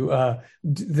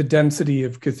 The density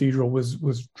of Cathedral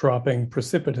was dropping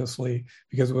precipitously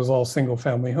because it was all single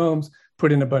family homes,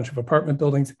 put in a bunch of apartment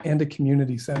buildings and a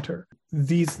community center.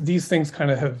 These things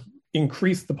kind of have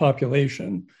increased the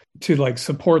population to like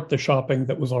support the shopping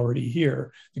that was already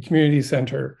here. The community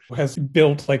center has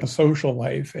built like a social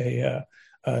life,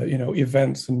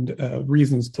 events and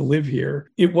reasons to live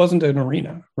here. It wasn't an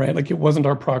arena, right? Like it wasn't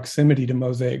our proximity to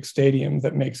Mosaic Stadium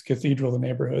that makes Cathedral the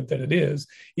neighborhood that it is.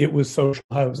 It was social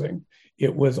housing.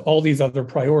 It was all these other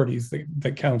priorities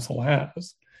that council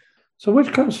has. So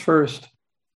which comes first?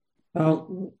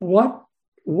 What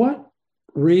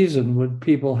reason would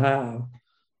people have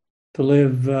to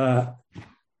live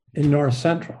in North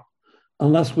Central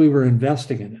unless we were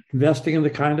investing in it, investing in the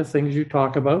kind of things you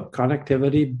talk about,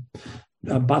 connectivity,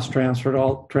 bus transport,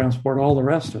 all the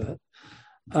rest of it.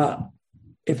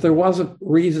 If there wasn't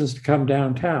reasons to come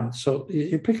downtown, so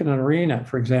you're picking an arena,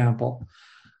 for example.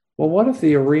 Well, what if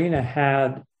the arena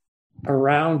had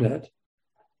around it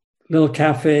little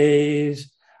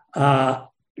cafes,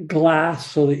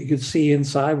 glass so that you could see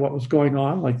inside what was going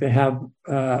on, like they have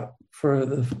for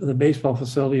the baseball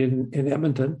facility in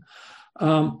Edmonton.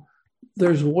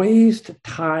 There's ways to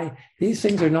tie, these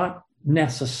things are not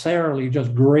necessarily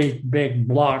just great big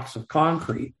blocks of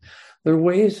concrete. There are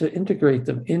ways to integrate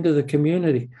them into the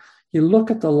community. You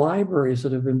look at the libraries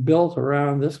that have been built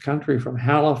around this country from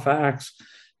Halifax,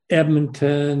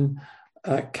 Edmonton,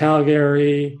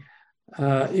 Calgary.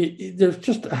 There's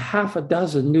just a half a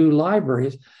dozen new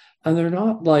libraries, and they're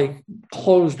not like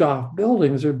closed off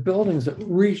buildings. They're buildings that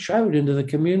reach out into the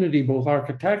community, both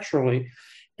architecturally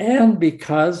and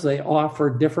because they offer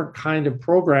different kind of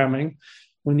programming.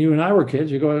 When you and I were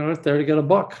kids, you go out there to get a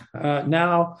book.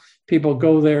 Now people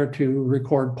go there to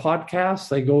record podcasts.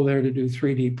 They go there to do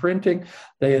 3D printing.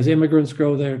 They, as immigrants,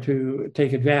 go there to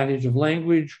take advantage of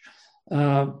language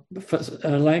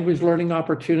learning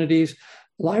opportunities.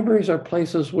 Libraries are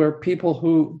places where people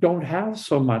who don't have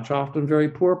so much, often very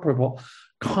poor people,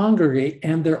 congregate,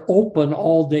 and they're open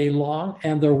all day long,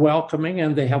 and they're welcoming,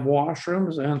 and they have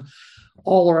washrooms and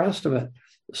all the rest of it.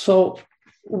 So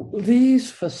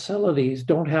these facilities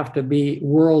don't have to be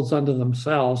worlds unto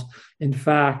themselves. In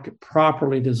fact,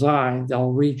 properly designed,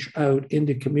 they'll reach out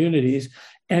into communities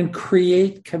and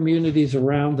create communities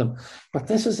around them. But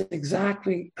this is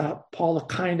exactly, Paul, the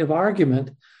kind of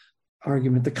argument,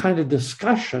 the kind of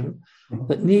discussion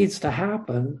that needs to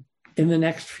happen in the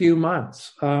next few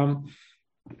months. I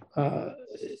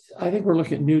think we're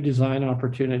looking at new design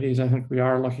opportunities. I think we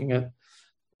are looking at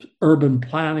urban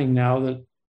planning now that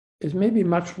is maybe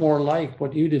much more like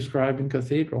what you described in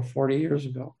Cathedral 40 years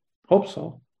ago. Hope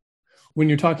so. When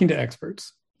you're talking to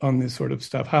experts on this sort of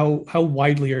stuff, how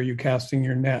widely are you casting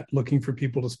your net, looking for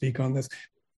people to speak on this?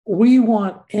 We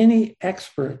want any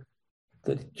expert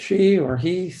that she or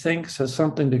he thinks has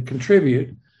something to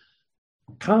contribute.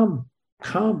 Come.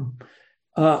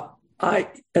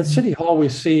 At City Hall, we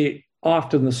see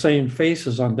often the same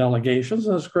faces on delegations,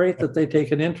 and it's great that they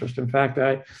take an interest. In fact,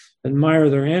 I admire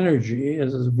their energy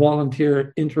as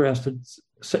volunteer interested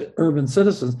urban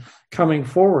citizens coming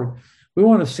forward. We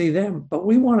want to see them, but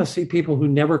we want to see people who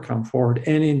never come forward.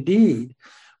 And indeed,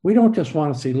 we don't just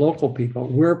want to see local people.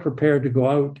 We're prepared to go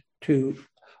out to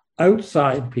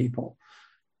outside people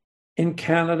in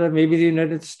Canada, maybe the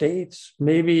United States,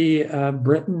 maybe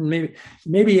Britain,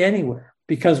 maybe anywhere,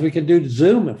 because we can do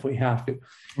Zoom if we have to.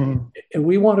 And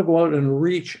we want to go out and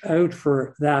reach out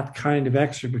for that kind of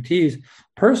expertise.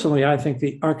 Personally, I think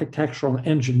the architectural and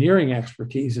engineering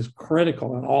expertise is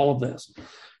critical in all of this.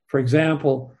 For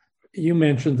example, you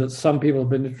mentioned that some people have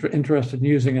been interested in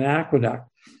using an aqueduct.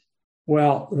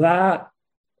 Well, that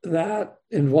that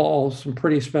involves some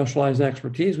pretty specialized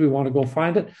expertise. We want to go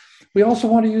find it. We also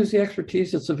want to use the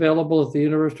expertise that's available at the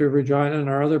University of Regina and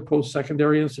our other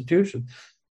post-secondary institutions.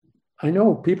 I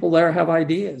know people there have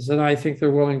ideas, and I think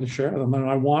they're willing to share them, and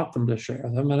I want them to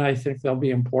share them, and I think they'll be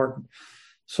important.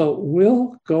 So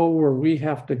we'll go where we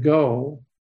have to go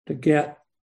to get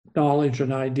knowledge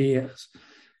and ideas.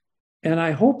 And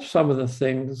I hope some of the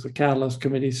things the Catalyst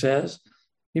Committee says,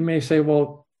 you may say,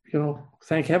 well,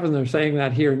 thank heaven they're saying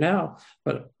that here now,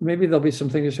 but maybe there'll be some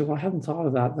things you say, well, I hadn't thought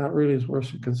of that. That really is worth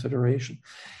some consideration.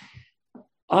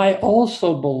 I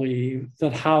also believe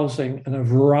that housing and a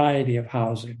variety of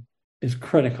housing is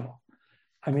critical.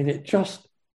 I mean,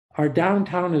 our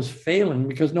downtown is failing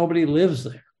because nobody lives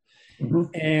there. Mm-hmm.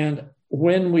 And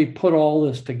when we put all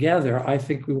this together, I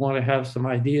think we want to have some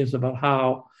ideas about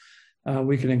how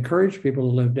we can encourage people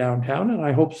to live downtown. And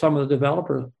I hope some of the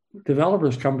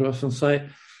developers come to us and say,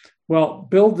 well,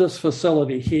 build this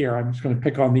facility here. I'm just going to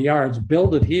pick on the yards,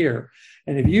 build it here.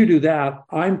 And if you do that,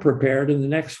 I'm prepared in the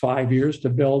next 5 years to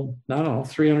build,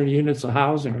 300 units of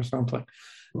housing or something.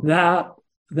 That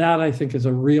I think is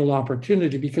a real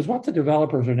opportunity, because what the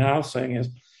developers are now saying is,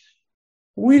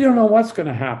 we don't know what's going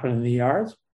to happen in the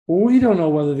yards. We don't know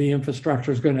whether the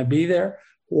infrastructure is going to be there.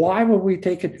 Why would we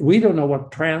take it? We don't know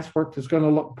what transport is going to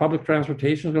look, public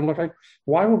transportation is going to look like.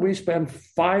 Why would we spend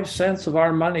 5 cents of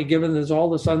our money given there's all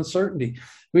this uncertainty?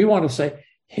 We want to say,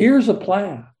 here's a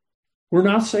plan. We're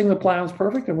not saying the plan's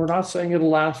perfect, and we're not saying it'll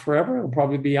last forever. It'll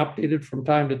probably be updated from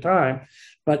time to time,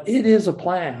 but it is a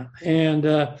plan.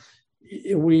 And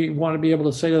we want to be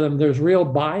able to say to them, there's real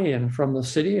buy-in from the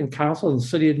city and council and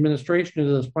city administration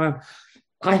into this plan.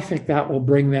 I think that will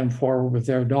bring them forward with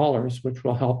their dollars, which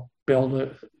will help build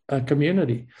a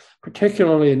community,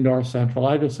 particularly in North Central.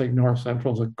 I just think North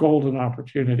Central is a golden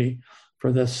opportunity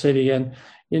for this city. And,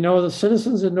 the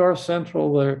citizens in North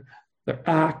Central, they're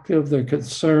active, they're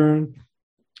concerned.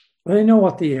 They know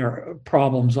what the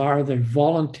problems are. They're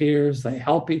volunteers, they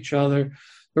help each other.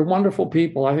 They're wonderful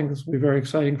people. I think this will be very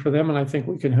exciting for them, and I think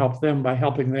we can help them by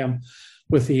helping them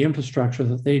with the infrastructure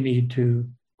that they need to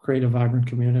create a vibrant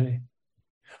community.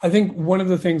 I think one of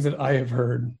the things that I have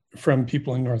heard from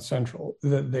people in North Central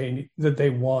that they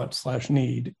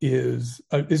want/need is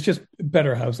just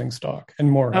better housing stock and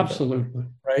more. Absolutely.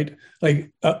 Right?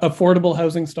 Like affordable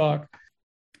housing stock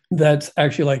that's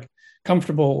actually like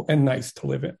comfortable and nice to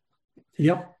live in.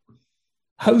 Yep.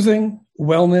 Housing,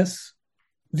 wellness,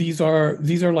 these are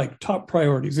like top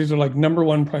priorities. These are like number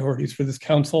one priorities for this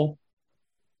council.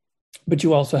 But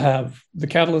you also have the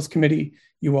Catalyst Committee.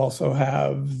 You also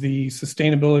have the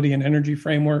Sustainability and Energy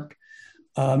Framework.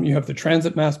 You have the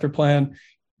Transit Master Plan.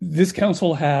 This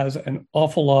council has an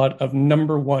awful lot of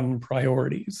number one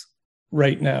priorities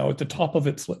right now at the top of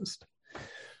its list.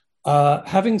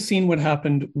 Having seen what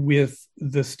happened with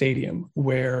the stadium,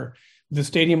 where the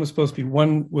stadium was supposed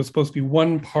to be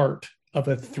one part of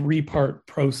a 3-part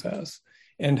process,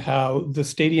 and how the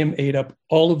stadium ate up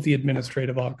all of the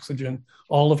administrative oxygen,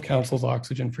 all of council's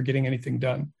oxygen for getting anything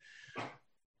done.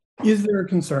 Is there a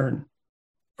concern,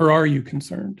 or are you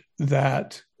concerned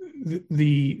that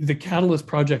the Catalyst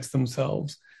projects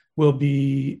themselves will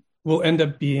end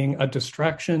up being a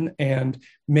distraction and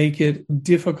make it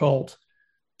difficult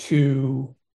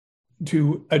to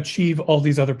achieve all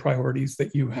these other priorities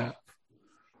that you have?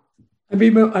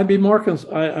 I'd be more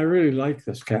concerned. I really like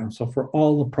this council for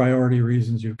all the priority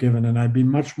reasons you've given, and I'd be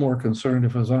much more concerned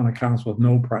if I was on a council with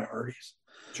no priorities.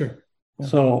 Sure. Yeah.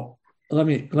 So let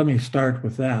me start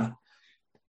with that.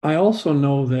 I also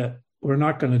know that we're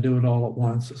not going to do it all at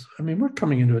once. I mean, we're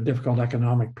coming into a difficult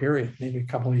economic period, maybe a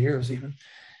couple of years even.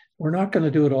 We're not going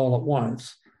to do it all at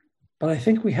once, but I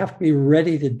think we have to be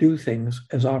ready to do things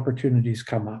as opportunities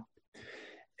come up.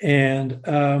 And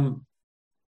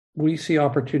we see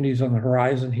opportunities on the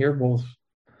horizon here,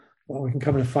 we can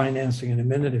come to financing in a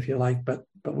minute if you like, but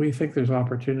we think there's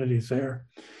opportunities there.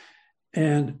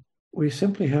 And we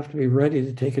simply have to be ready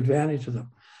to take advantage of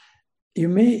them. You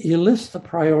list the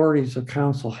priorities the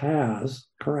council has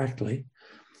correctly.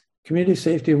 Community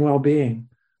safety and well-being.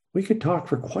 We could talk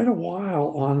for quite a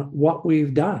while on what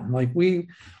we've done. Like we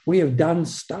have done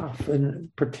stuff,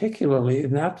 and particularly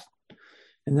in that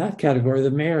category,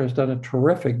 the mayor has done a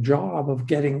terrific job of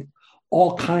getting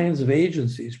all kinds of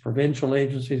agencies, provincial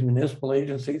agencies, municipal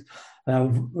agencies,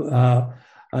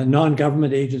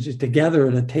 non-government agencies together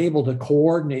at a table to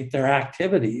coordinate their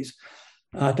activities,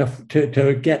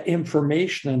 to get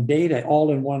information and data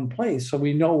all in one place so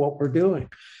we know what we're doing.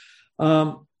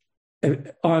 On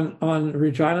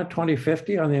Regina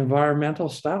 2050, on the environmental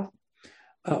stuff,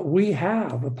 we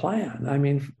have a plan. I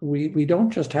mean, we don't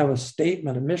just have a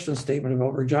mission statement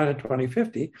about Regina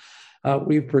 2050,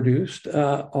 we've produced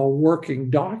a working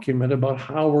document about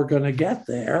how we're going to get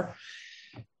there.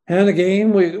 And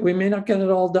again, we may not get it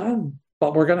all done,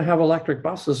 but we're going to have electric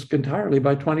buses entirely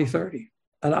by 2030.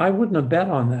 And I wouldn't have bet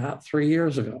on that 3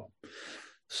 years ago.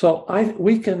 So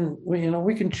we can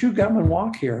chew gum and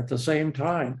walk here at the same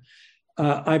time.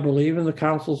 I believe in the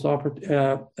council's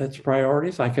its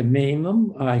priorities. I can name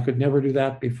them. I could never do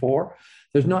that before.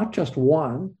 There's not just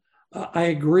one. I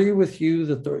agree with you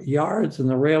that the yards and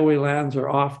the railway lands we're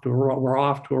off to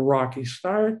a rocky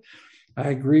start. I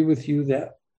agree with you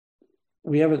that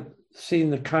we haven't seen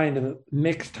the kind of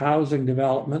mixed housing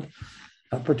development,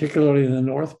 particularly in the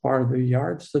north part of the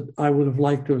yards, that I would have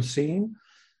liked to have seen.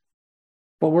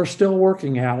 But we're still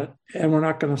working at it, and we're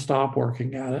not going to stop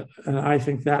working at it. And I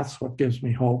think that's what gives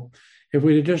me hope. If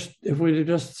we'd have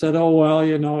just said, "Oh well,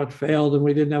 it failed, and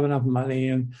we didn't have enough money,"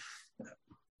 and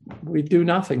we do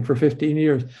nothing for 15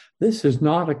 years. This is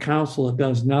not a council that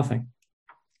does nothing.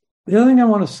 The other thing I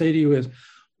want to say to you is,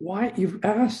 why you've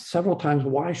asked several times,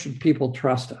 why should people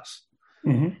trust us?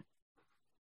 Mm-hmm.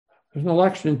 There's an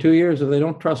election in 2 years. If they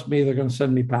don't trust me, they're going to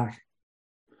send me packing.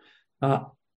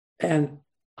 And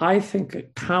I think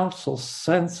that council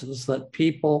senses that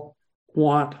people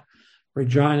want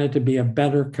Regina to be a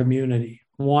better community.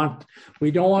 We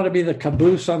don't want to be the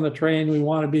caboose on the train. We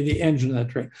want to be the engine of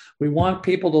the train. We want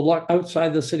people to look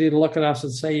outside the city to look at us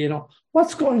and say,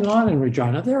 what's going on in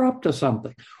Regina? They're up to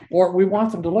something. Or we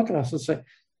want them to look at us and say,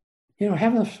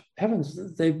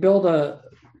 heavens, they build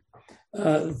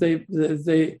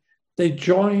they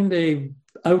joined a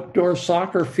outdoor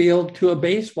soccer field to a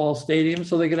baseball stadium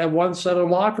so they could have one set of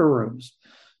locker rooms.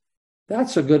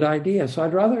 That's a good idea.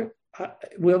 So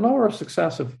we'll know our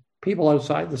success if people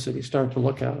outside the city start to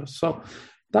look at us. So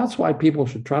that's why people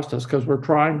should trust us, because we're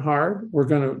trying hard. We're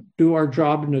going to do our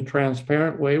job in a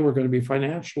transparent way. We're going to be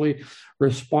financially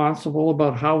responsible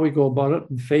about how we go about it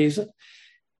and phase it.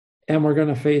 And we're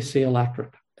going to face the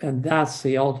electorate. And that's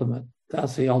the ultimate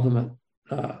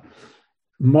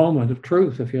moment of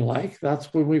truth, if you like.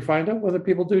 That's when we find out whether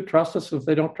people do trust us. If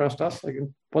they don't trust us, they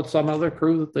can put some other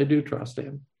crew that they do trust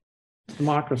in. It's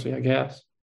democracy, I guess.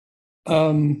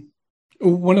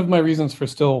 One of my reasons for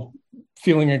still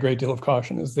feeling a great deal of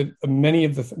caution is that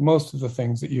most of the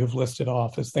things that you have listed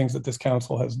off as things that this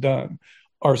council has done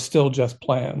are still just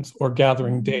plans or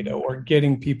gathering data or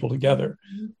getting people together.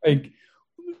 Like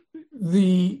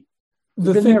we've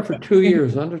been there for 2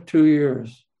 years, under 2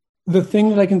 years. The thing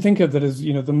that I can think of that is,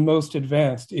 the most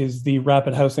advanced is the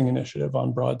Rapid Housing Initiative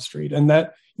on Broad Street. And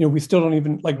that, we still don't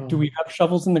even, do we have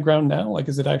shovels in the ground now?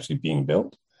 Is it actually being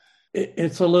built?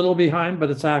 It's a little behind, but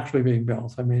it's actually being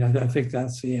built. I mean, I think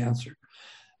that's the answer.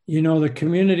 The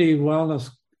Community Wellness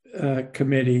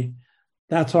Committee,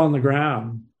 that's on the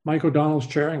ground. Mike O'Donnell's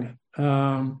chairing it.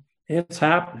 It's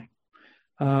happening.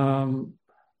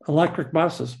 Electric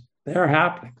buses, they're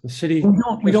happening. The city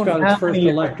we don't got its first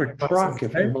electric truck, buses,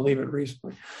 if you believe it,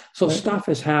 recently. So stuff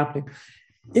is happening.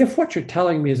 If what you're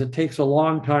telling me is it takes a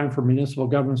long time for municipal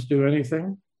governments to do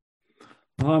anything,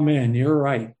 oh man, you're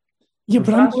right. Yeah,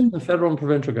 but I'm the federal and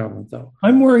provincial government, though.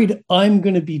 I'm worried I'm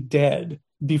going to be dead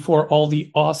before all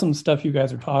the awesome stuff you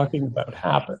guys are talking about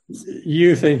happens.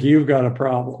 You think you've got a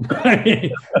problem.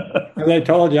 As I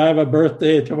told you, I have a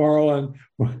birthday tomorrow, and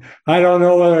I don't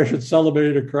know whether I should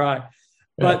celebrate or cry.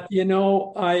 But, you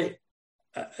got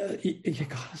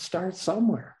to start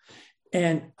somewhere.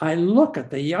 And I look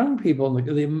at the young people,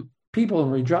 the people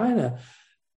in Regina,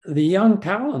 the young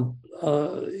talent,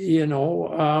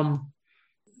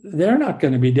 they're not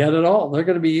going to be dead at all. They're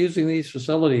going to be using these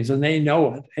facilities, and they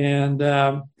know it. And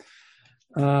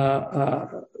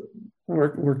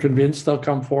we're convinced they'll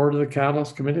come forward to the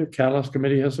Catalyst Committee. The Catalyst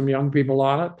Committee has some young people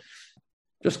on it.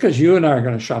 Just because you and I are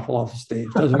going to shuffle off the stage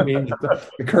doesn't mean that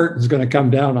the curtain's going to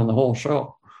come down on the whole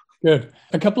show. Good.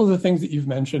 A couple of the things that you've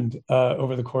mentioned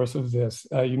over the course of this,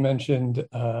 you mentioned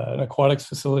an aquatics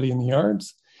facility in the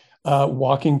yards,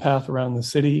 walking path around the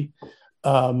city,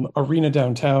 arena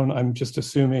downtown, I'm just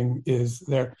assuming is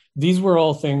there. These were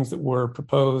all things that were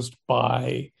proposed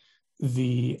by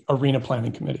the arena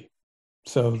planning committee.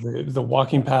 So the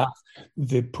walking path,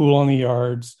 the pool on the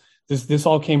yards, this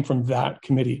all came from that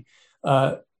committee.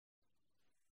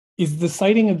 Is the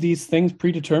siting of these things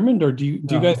predetermined, or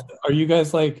are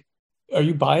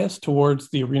you biased towards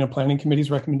the arena planning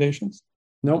committee's recommendations?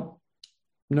 Nope.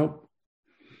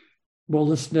 We'll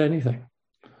listen to anything.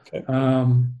 Okay.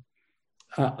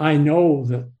 I know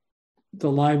that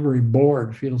the library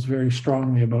board feels very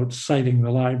strongly about citing the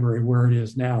library where it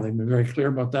is now. They've been very clear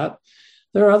about that.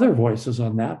 There are other voices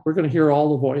on that. We're going to hear all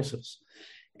the voices,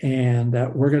 and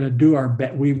we're going to do our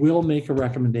best. We will make a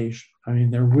recommendation. I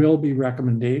mean, there will be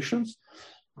recommendations.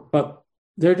 but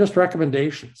they're just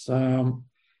recommendations.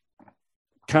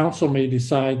 Council may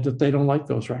decide that they don't like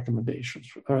those recommendations,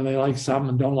 or they like some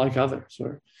and don't like others,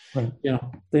 or Right.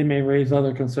 they may raise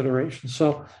other considerations.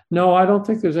 So no, I don't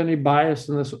think there's any bias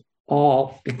in this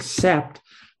all, except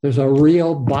there's a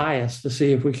real bias to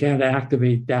see if we can't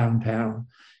activate downtown,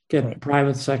 get the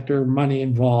private sector money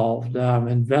involved,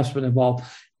 investment involved,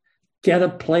 get a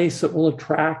place that will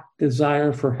attract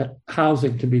desire for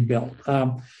housing to be built.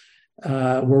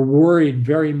 We're worried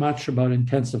very much about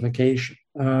intensification.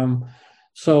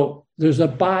 So there's a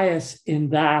bias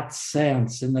in that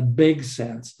sense, in the big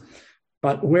sense.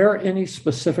 But where any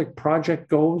specific project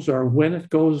goes or when it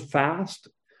goes fast,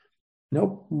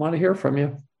 nope, want to hear from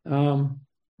you.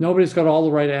 Nobody's got all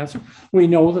the right answer. We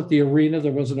know that there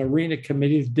was an arena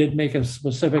committee that did make a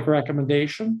specific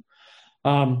recommendation.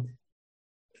 We'll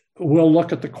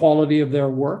look at the quality of their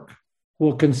work.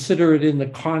 We'll consider it in the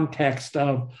context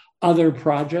of other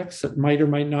projects that might or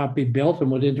might not be built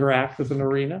and would interact with an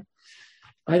arena.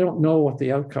 I don't know what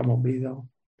the outcome will be, though.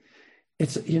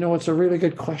 It's a really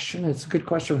good question. It's a good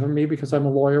question for me because I'm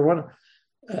a lawyer,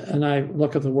 and I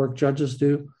look at the work judges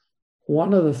do.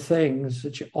 One of the things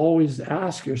that you always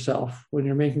ask yourself when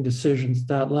you're making decisions at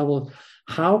that level is,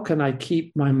 how can I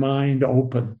keep my mind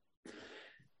open?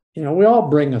 We all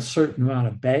bring a certain amount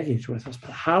of baggage with us, but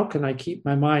how can I keep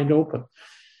my mind open?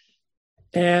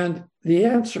 And the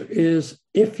answer is,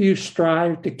 if you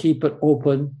strive to keep it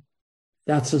open,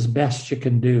 that's as best you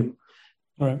can do.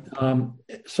 Right.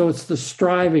 So it's the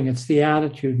striving, it's the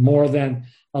attitude more than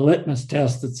a litmus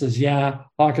test that says, yeah,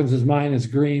 Hawkins' mind is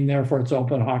green, therefore it's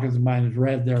open. Hawkins' mind is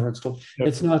red, therefore it's closed. Yep.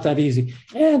 It's not that easy.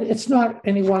 And it's not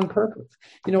any one purpose.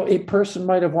 A person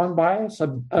might have one bias,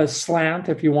 a slant,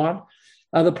 if you want.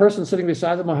 The person sitting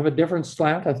beside them will have a different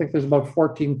slant. I think there's about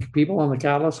 14 people on the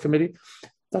Catalyst Committee.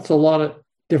 That's a lot of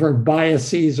different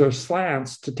biases or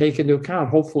slants to take into account.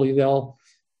 Hopefully they'll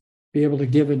be able to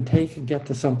give and take and get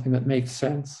to something that makes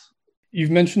sense. You've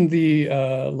mentioned the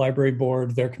library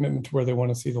board, their commitment to where they want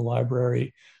to see the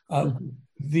library. Was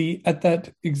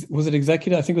it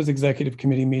executive? I think it was executive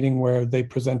committee meeting where they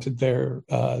presented the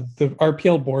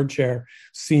RPL board chair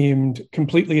seemed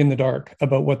completely in the dark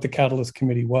about what the Catalyst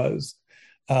Committee was.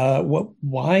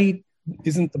 Why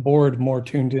isn't the board more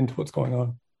tuned into what's going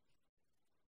on?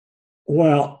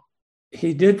 Well,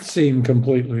 he did seem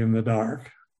completely in the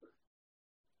dark.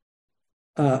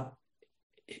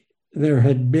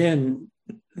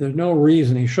 There's no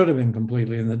reason he should have been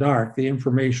completely in the dark. The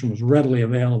information was readily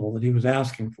available that he was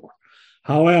asking for.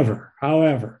 However,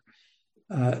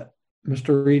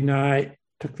 Mr. Reid and I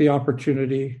took the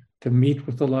opportunity to meet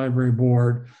with the library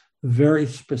board very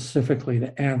specifically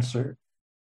to answer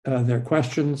their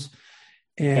questions.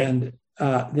 And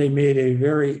they made a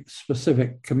very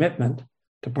specific commitment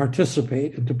to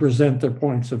participate and to present their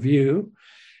points of view.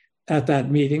 At that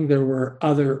meeting, there were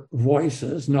other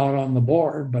voices, not on the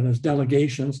board, but as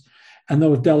delegations. And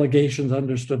those delegations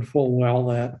understood full well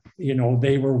that,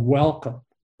 they were welcome,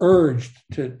 urged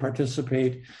to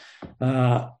participate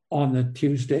on the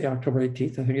Tuesday, October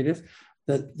 18th, I think it is,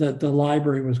 that the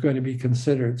library was going to be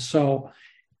considered. So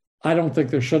I don't think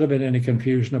there should have been any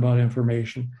confusion about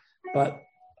information. But,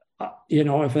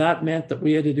 if that meant that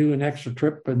we had to do an extra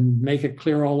trip and make it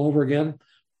clear all over again,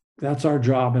 that's our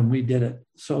job, and we did it.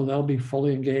 So they'll be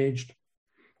fully engaged.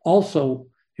 Also,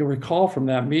 you'll recall from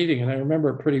that meeting, and I remember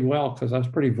it pretty well because I was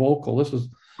pretty vocal. This was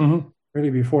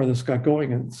really before this got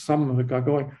going, and some of it got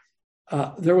going.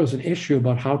 There was an issue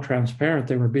about how transparent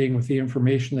they were being with the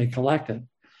information they collected.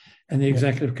 And the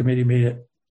executive committee made it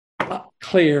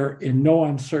clear in no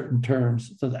uncertain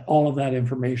terms that all of that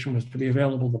information was to be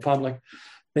available to the public.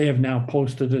 They have now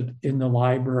posted it in the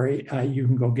library. You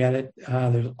can go get it.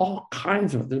 There's all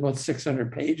kinds of it. There's about 600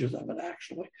 pages of it,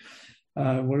 actually.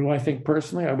 What do I think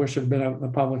personally? I wish it had been out in the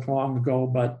public long ago,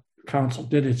 but council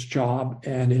did its job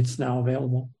and it's now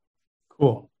available.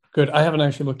 Cool. Good. I haven't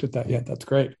actually looked at that yet. That's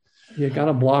great. You got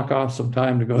to block off some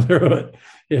time to go through it.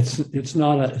 It's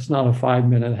not a 5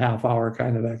 minute, half hour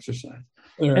kind of exercise.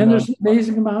 There's an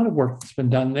amazing amount of work that's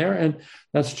been done there. And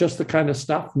that's just the kind of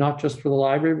stuff, not just for the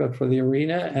library, but for the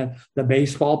arena. And the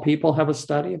baseball people have a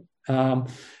study that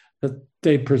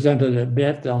they presented a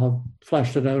bit. They'll have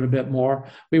fleshed it out a bit more.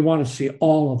 We want to see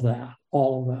all of that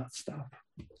stuff.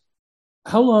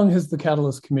 How long has the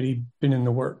Catalyst Committee been in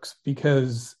the works?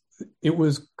 Because it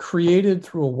was created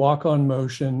through a walk-on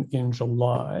motion in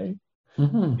July.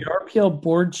 Mm-hmm. The RPL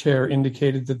board chair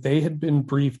indicated that they had been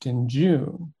briefed in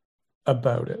June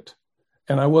about it.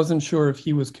 And I wasn't sure if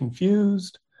he was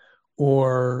confused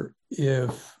or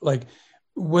if,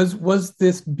 was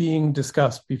this being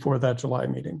discussed before that July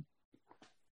meeting?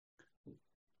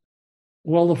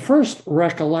 Well, the first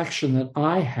recollection that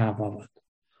I have of it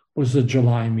was the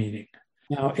July meeting.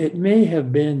 Now, it may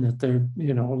have been that there,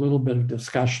 a little bit of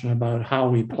discussion about how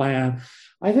we plan.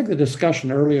 I think the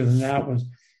discussion earlier than that was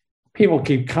people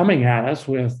keep coming at us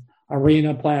with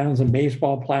arena plans and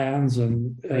baseball plans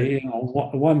and,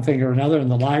 one thing or another,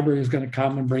 and the library is going to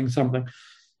come and bring something.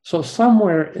 So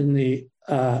somewhere in the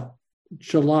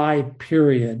July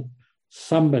period,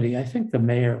 somebody, I think the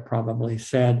mayor probably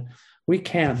said, we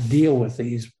can't deal with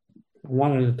these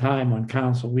one at a time on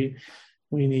council. We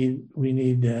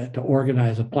need to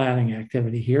organize a planning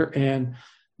activity here. And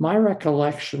my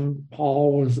recollection,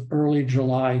 Paul, was early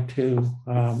July too,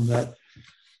 that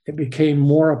it became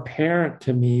more apparent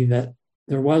to me that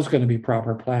there was going to be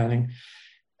proper planning.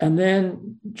 And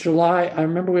then July, I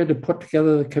remember we had to put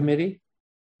together the committee.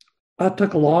 That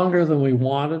took longer than we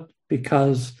wanted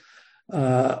because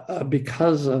of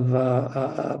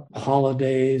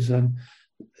holidays and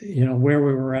where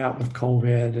we were at with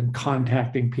COVID and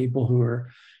contacting people who were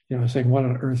saying, what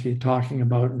on earth are you talking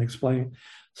about, and explaining.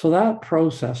 So that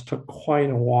process took quite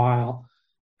a while.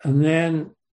 And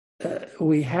then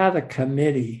we had a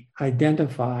committee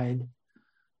identified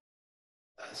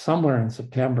somewhere in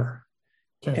September.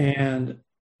 Okay. And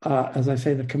as I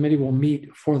say, the committee will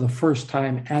meet for the first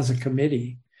time as a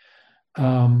committee this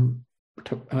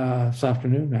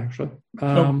afternoon, actually.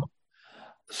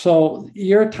 So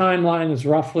your timeline is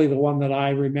roughly the one that I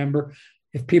remember.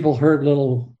 If people heard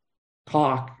little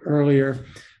talk earlier,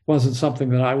 wasn't something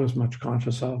that I was much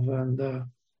conscious of. And,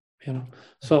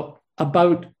 so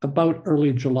about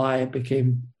early July, it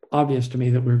became obvious to me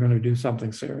that we were going to do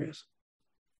something serious.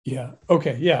 Yeah.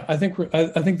 Okay. Yeah. I think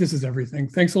this is everything.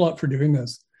 Thanks a lot for doing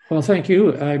this. Well, thank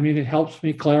you. I mean, it helps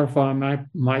me clarify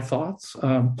my thoughts.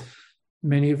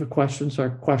 Many of the questions are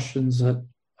questions that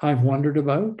I've wondered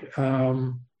about.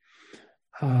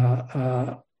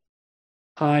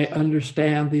 I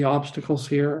understand the obstacles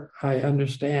here. I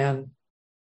understand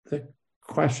the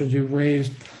questions you've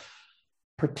raised,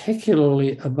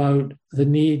 particularly about the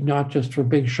need not just for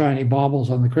big shiny baubles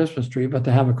on the Christmas tree, but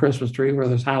to have a Christmas tree where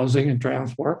there's housing and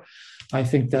transport. I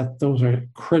think that those are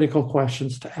critical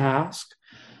questions to ask.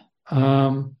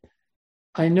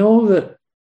 I know that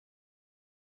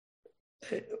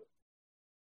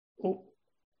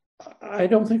I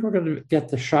don't think we're going to get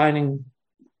the shining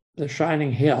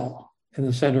hill in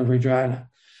the center of Regina,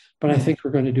 but I think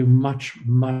we're going to do much,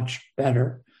 much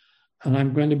better. And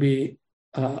I'm going to be,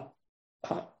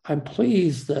 I'm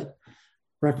pleased that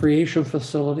recreation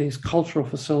facilities, cultural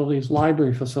facilities,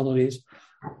 library facilities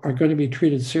are going to be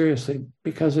treated seriously,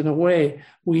 because in a way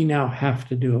we now have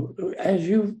to do it. As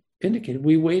you indicated,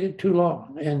 we waited too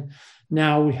long and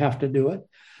now we have to do it.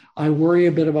 I worry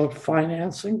a bit about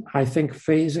financing. I think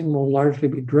phasing will largely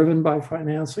be driven by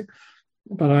financing,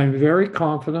 but I'm very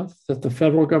confident that the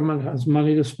federal government has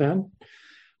money to spend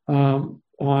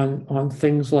on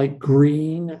things like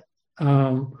green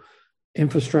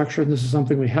infrastructure. This is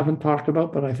something we haven't talked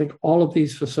about, but I think all of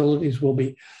these facilities will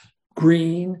be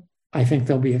green. I think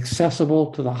they'll be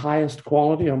accessible to the highest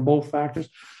quality on both factors.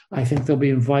 I think they'll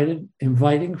be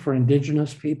inviting for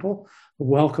Indigenous people, a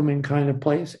welcoming kind of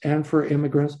place, and for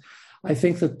immigrants. I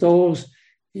think that those,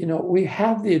 we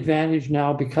have the advantage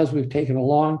now, because we've taken a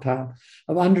long time,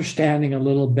 of understanding a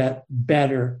little bit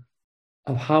better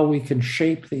of how we can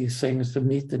shape these things to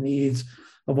meet the needs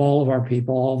of all of our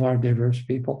people, all of our diverse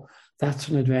people. That's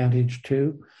an advantage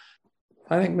too.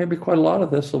 I think maybe quite a lot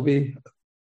of this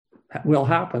will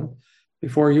happen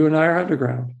before you and I are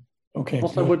underground. Okay.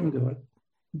 Else I wouldn't do it.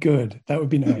 Good. That would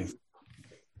be nice.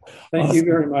 Thank you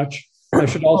very much. I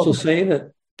should also say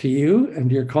that to you and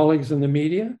your colleagues in the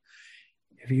media,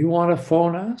 if you want to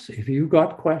phone us, if you've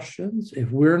got questions,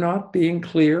 if we're not being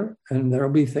clear, and there'll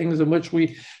be things in which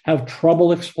we have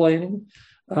trouble explaining,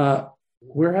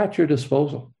 we're at your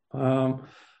disposal.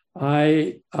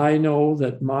 I know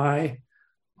that my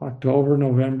October,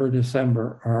 November,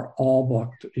 December are all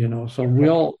booked, so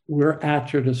we're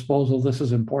at your disposal. This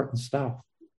is important stuff.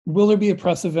 Will there be a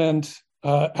press event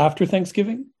after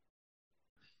Thanksgiving?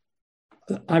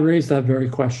 I raised that very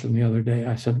question the other day.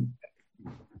 I said,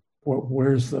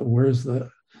 where's the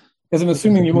because I'm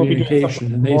assuming you won't be doing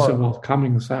something and they said, well,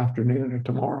 coming this afternoon or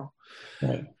tomorrow.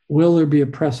 Right. Will there be a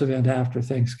press event after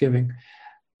Thanksgiving?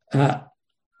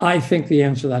 I think the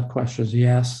answer to that question is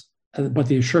yes, but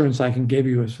the assurance I can give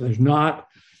you is there's not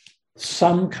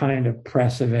some kind of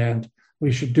press event.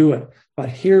 We should do it. But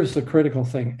here's the critical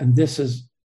thing, and this is,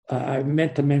 I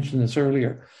meant to mention this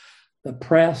earlier, the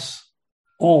press,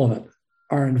 all of it,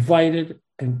 are invited,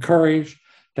 encouraged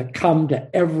to come to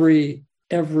every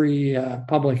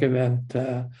public event,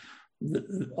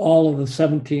 all of the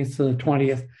 17th to the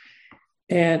 20th.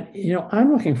 And,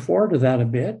 I'm looking forward to that a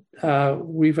bit.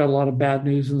 We've had a lot of bad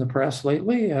news in the press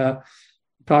lately.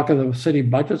 Talk of the city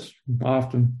budgets,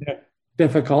 often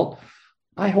difficult.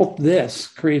 I hope this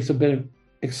creates a bit of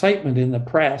excitement in the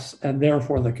press and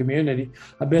therefore the community,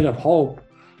 a bit of hope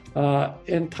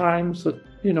in times that,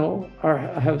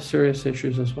 have serious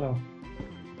issues as well.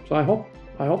 So I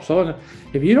hope so. And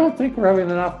if you don't think we're having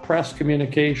enough press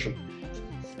communication,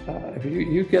 if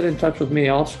you get in touch with me,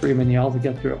 I'll scream and yell to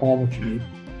get through all what you need.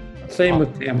 Same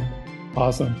with Tim.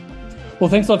 Awesome. Well,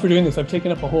 thanks a lot for doing this. I've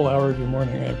taken up a whole hour of your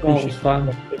morning. I appreciate it was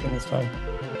fun. Taking this time.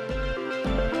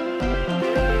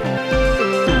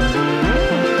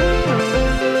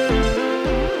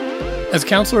 As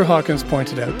Councillor Hawkins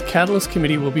pointed out, the Catalyst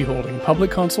Committee will be holding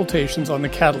public consultations on the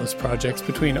Catalyst projects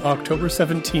between October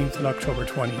 17th and October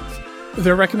 20th.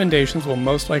 Their recommendations will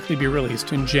most likely be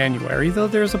released in January, though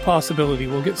there's a possibility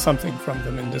we'll get something from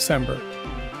them in December.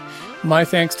 My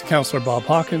thanks to Councillor Bob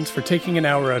Hawkins for taking an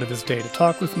hour out of his day to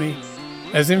talk with me.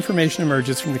 As information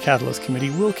emerges from the Catalyst Committee,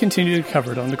 we'll continue to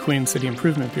cover it on the Queen City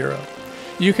Improvement Bureau.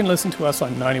 You can listen to us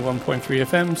on 91.3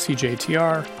 FM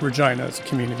CJTR, Regina's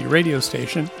community radio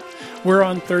station. We're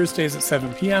on Thursdays at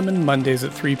 7 p.m. and Mondays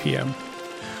at 3 p.m.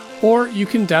 Or you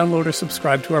can download or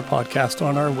subscribe to our podcast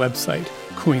on our website,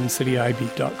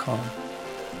 queencityib.com.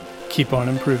 Keep on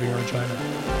improving,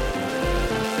 Regina.